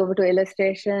moved over to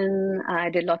illustration. I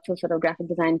did lots of sort of graphic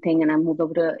design thing, and I moved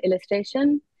over to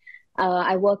illustration.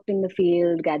 I worked in the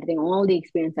field, gathering all the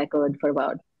experience I could for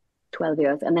about 12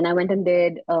 years. And then I went and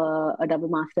did a double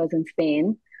master's in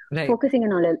Spain. Right. Focusing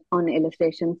on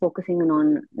illustration, focusing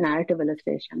on narrative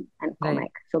illustration and comic,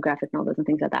 so graphic novels and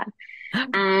things like that.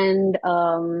 And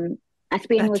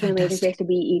Spain was an amazing place to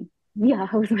be. Yeah,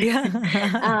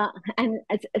 and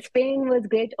Spain was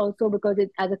great also because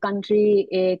as a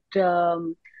country,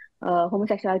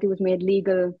 homosexuality was made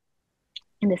legal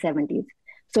in the 70s.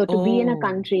 So to be in a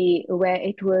country where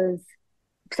it was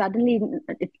suddenly,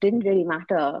 it didn't really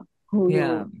matter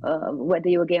whether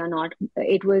you were gay or not.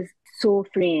 It was so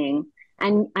freeing.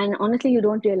 And honestly, you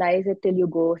don't realize it till you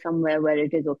go somewhere where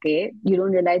it is okay. You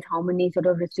don't realize how many sort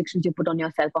of restrictions you put on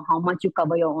yourself or how much you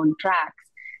cover your own tracks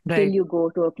till you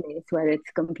go to a place where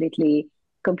it's completely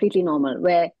normal,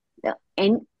 where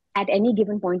at any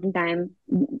given point in time,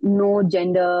 no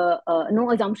gender,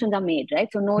 no assumptions are made,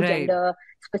 right? So no gender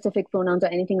specific pronouns or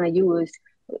anything are used.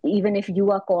 Even if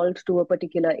you are called to a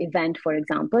particular event, for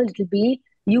example, it'll be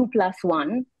you plus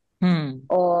one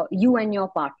or you and your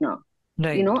partner.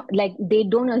 Right. Like they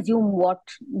don't assume what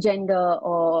gender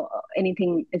or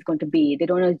anything is going to be. They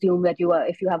don't assume that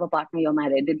if you have a partner, you're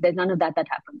married. There's none of that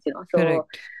happens, So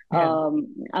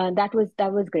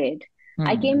that was great.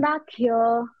 I came back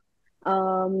here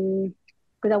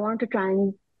because I wanted to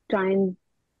try and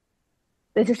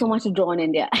there's just so much to draw in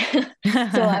India.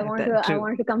 So I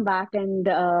wanted to come back and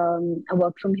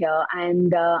work from here.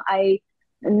 And I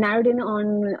narrowed in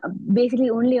on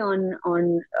basically only on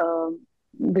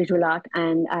visual art,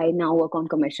 and I now work on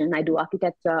commission. I do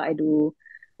architecture. I do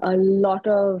a lot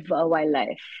of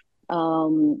wildlife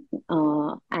and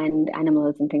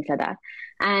animals and things like that.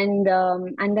 And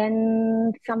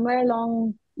then somewhere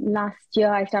along last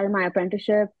year, I started my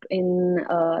apprenticeship in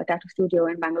a tattoo studio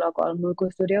in Bangalore called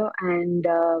Mulko Studio, and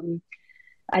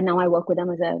and now I work with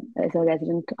them as a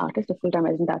resident artist, a full-time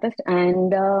resident artist. And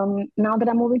now that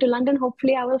I'm moving to London,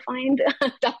 hopefully I will find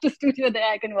a tattoo studio that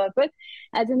I can work with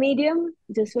as a medium.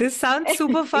 This sounds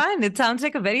super fun. It sounds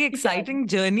like a very exciting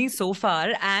journey so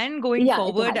far. And going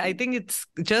forward, I think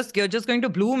you're just going to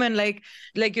bloom and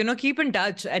keep in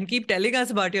touch and keep telling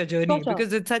us about your journey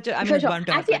because it's such a, it's bound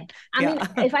to happen. I mean,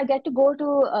 if I get to go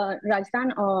to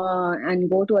Rajasthan and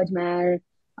go to Ajmer,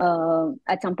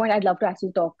 at some point, I'd love to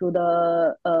actually talk to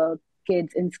the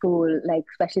kids in school, like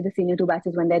especially the senior 2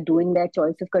 batches when they're doing their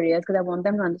choice of careers, because I want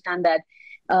them to understand that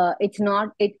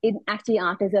actually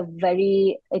art is a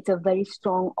very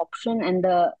strong option, and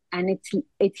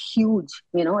it's huge.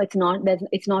 It's not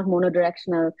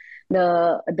monodirectional.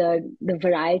 The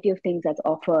variety of things that's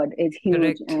offered is huge.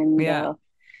 Correct. And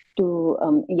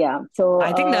so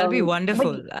I think that'll be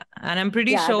wonderful. And I'm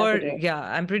pretty sure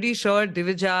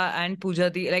Divija and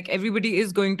Pooja, everybody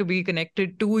is going to be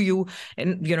connected to you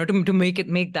and to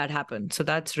make that happen. So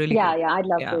that's really good. I'd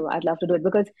love to do it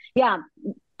because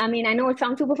I mean, I know it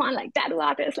sounds super fun, like tattoo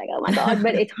artist, like, oh my God,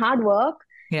 but it's hard work.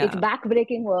 It's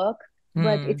backbreaking work,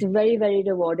 but it's very, very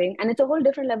rewarding. And it's a whole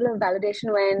different level of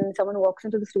validation when someone walks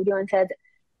into the studio and says,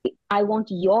 I want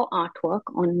your artwork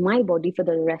on my body for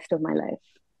the rest of my life.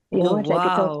 It's like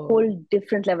it's a whole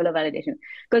different level of validation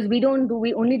because we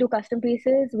only do custom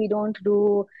pieces.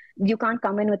 You can't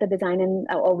come in with a design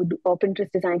or Pinterest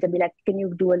designs and be like, can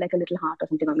you do a little heart or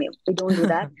something on me? We don't do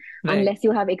that right. Unless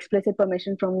you have explicit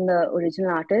permission from the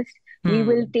original artist. We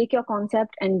will take your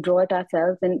concept and draw it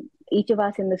ourselves, and each of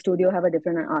us in the studio have a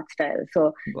different art style.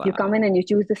 So you come in and you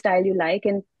choose the style you like,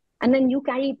 and then you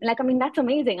carry, that's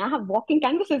amazing. I have walking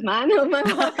canvases, man.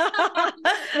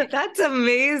 That's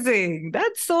amazing.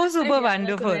 That's so super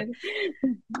wonderful.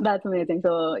 That's amazing.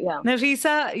 So, yeah.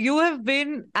 Nafisa, you have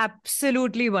been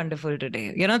absolutely wonderful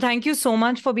today. Thank you so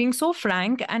much for being so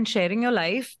frank and sharing your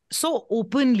life so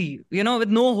openly, with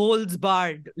no holds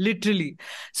barred, literally.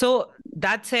 So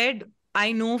that said,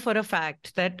 I know for a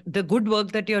fact that the good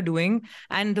work that you're doing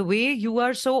and the way you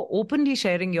are so openly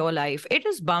sharing your life, it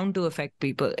is bound to affect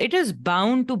people. It is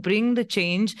bound to bring the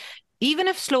change, even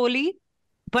if slowly,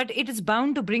 but it is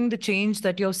bound to bring the change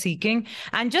that you're seeking,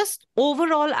 and just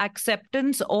overall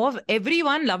acceptance of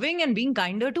everyone, loving and being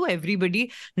kinder to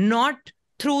everybody, not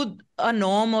through a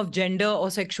norm of gender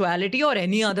or sexuality or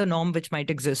any other norm which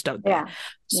might exist out there.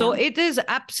 So it is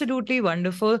absolutely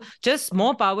wonderful. Just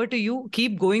more power to you.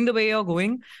 Keep going the way you're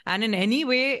going. And in any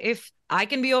way, if I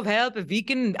can be of help, if we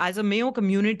can, as a Mayo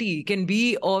community, can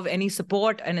be of any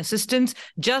support and assistance,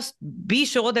 just be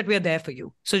sure that we're there for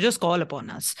you. So just call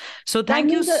upon us. So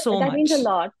thank you so much. That means a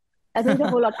lot. That means a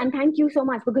whole lot. And thank you so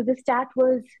much, because this chat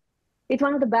it's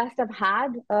one of the best I've had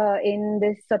in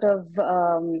this sort of,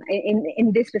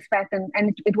 in this respect. And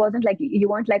it wasn't like, you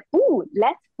weren't like, ooh,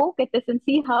 let's poke at this and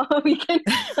see how we can,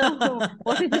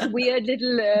 what is this weird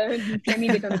little semi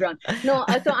bit on the ground. No,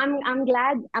 so I'm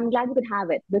glad we could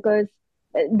have it, because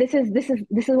this is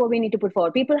what we need to put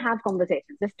forward. People have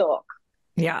conversations, just talk.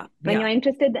 Yeah. When you're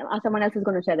interested, someone else is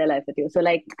going to share their life with you. So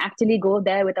actually go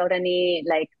there without any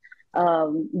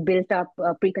built up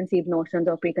preconceived notions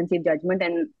or preconceived judgment,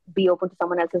 and be open to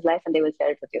someone else's life, and they will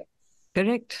share it with you.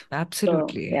 Correct.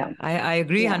 Absolutely. So, I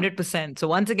agree 100%. So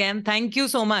once again, thank you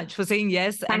so much for saying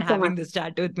yes. Thanks and having this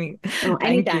chat with me.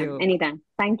 Anytime.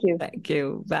 Thank you. Thank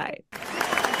you. Bye.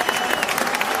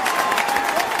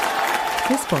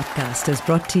 This podcast is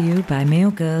brought to you by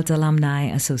Mayo Girls Alumni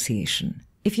Association.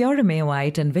 If you're a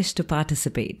Mayoite and wish to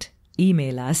participate,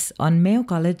 email us on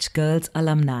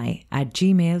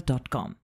mayocollegegirlsalumni@gmail.com.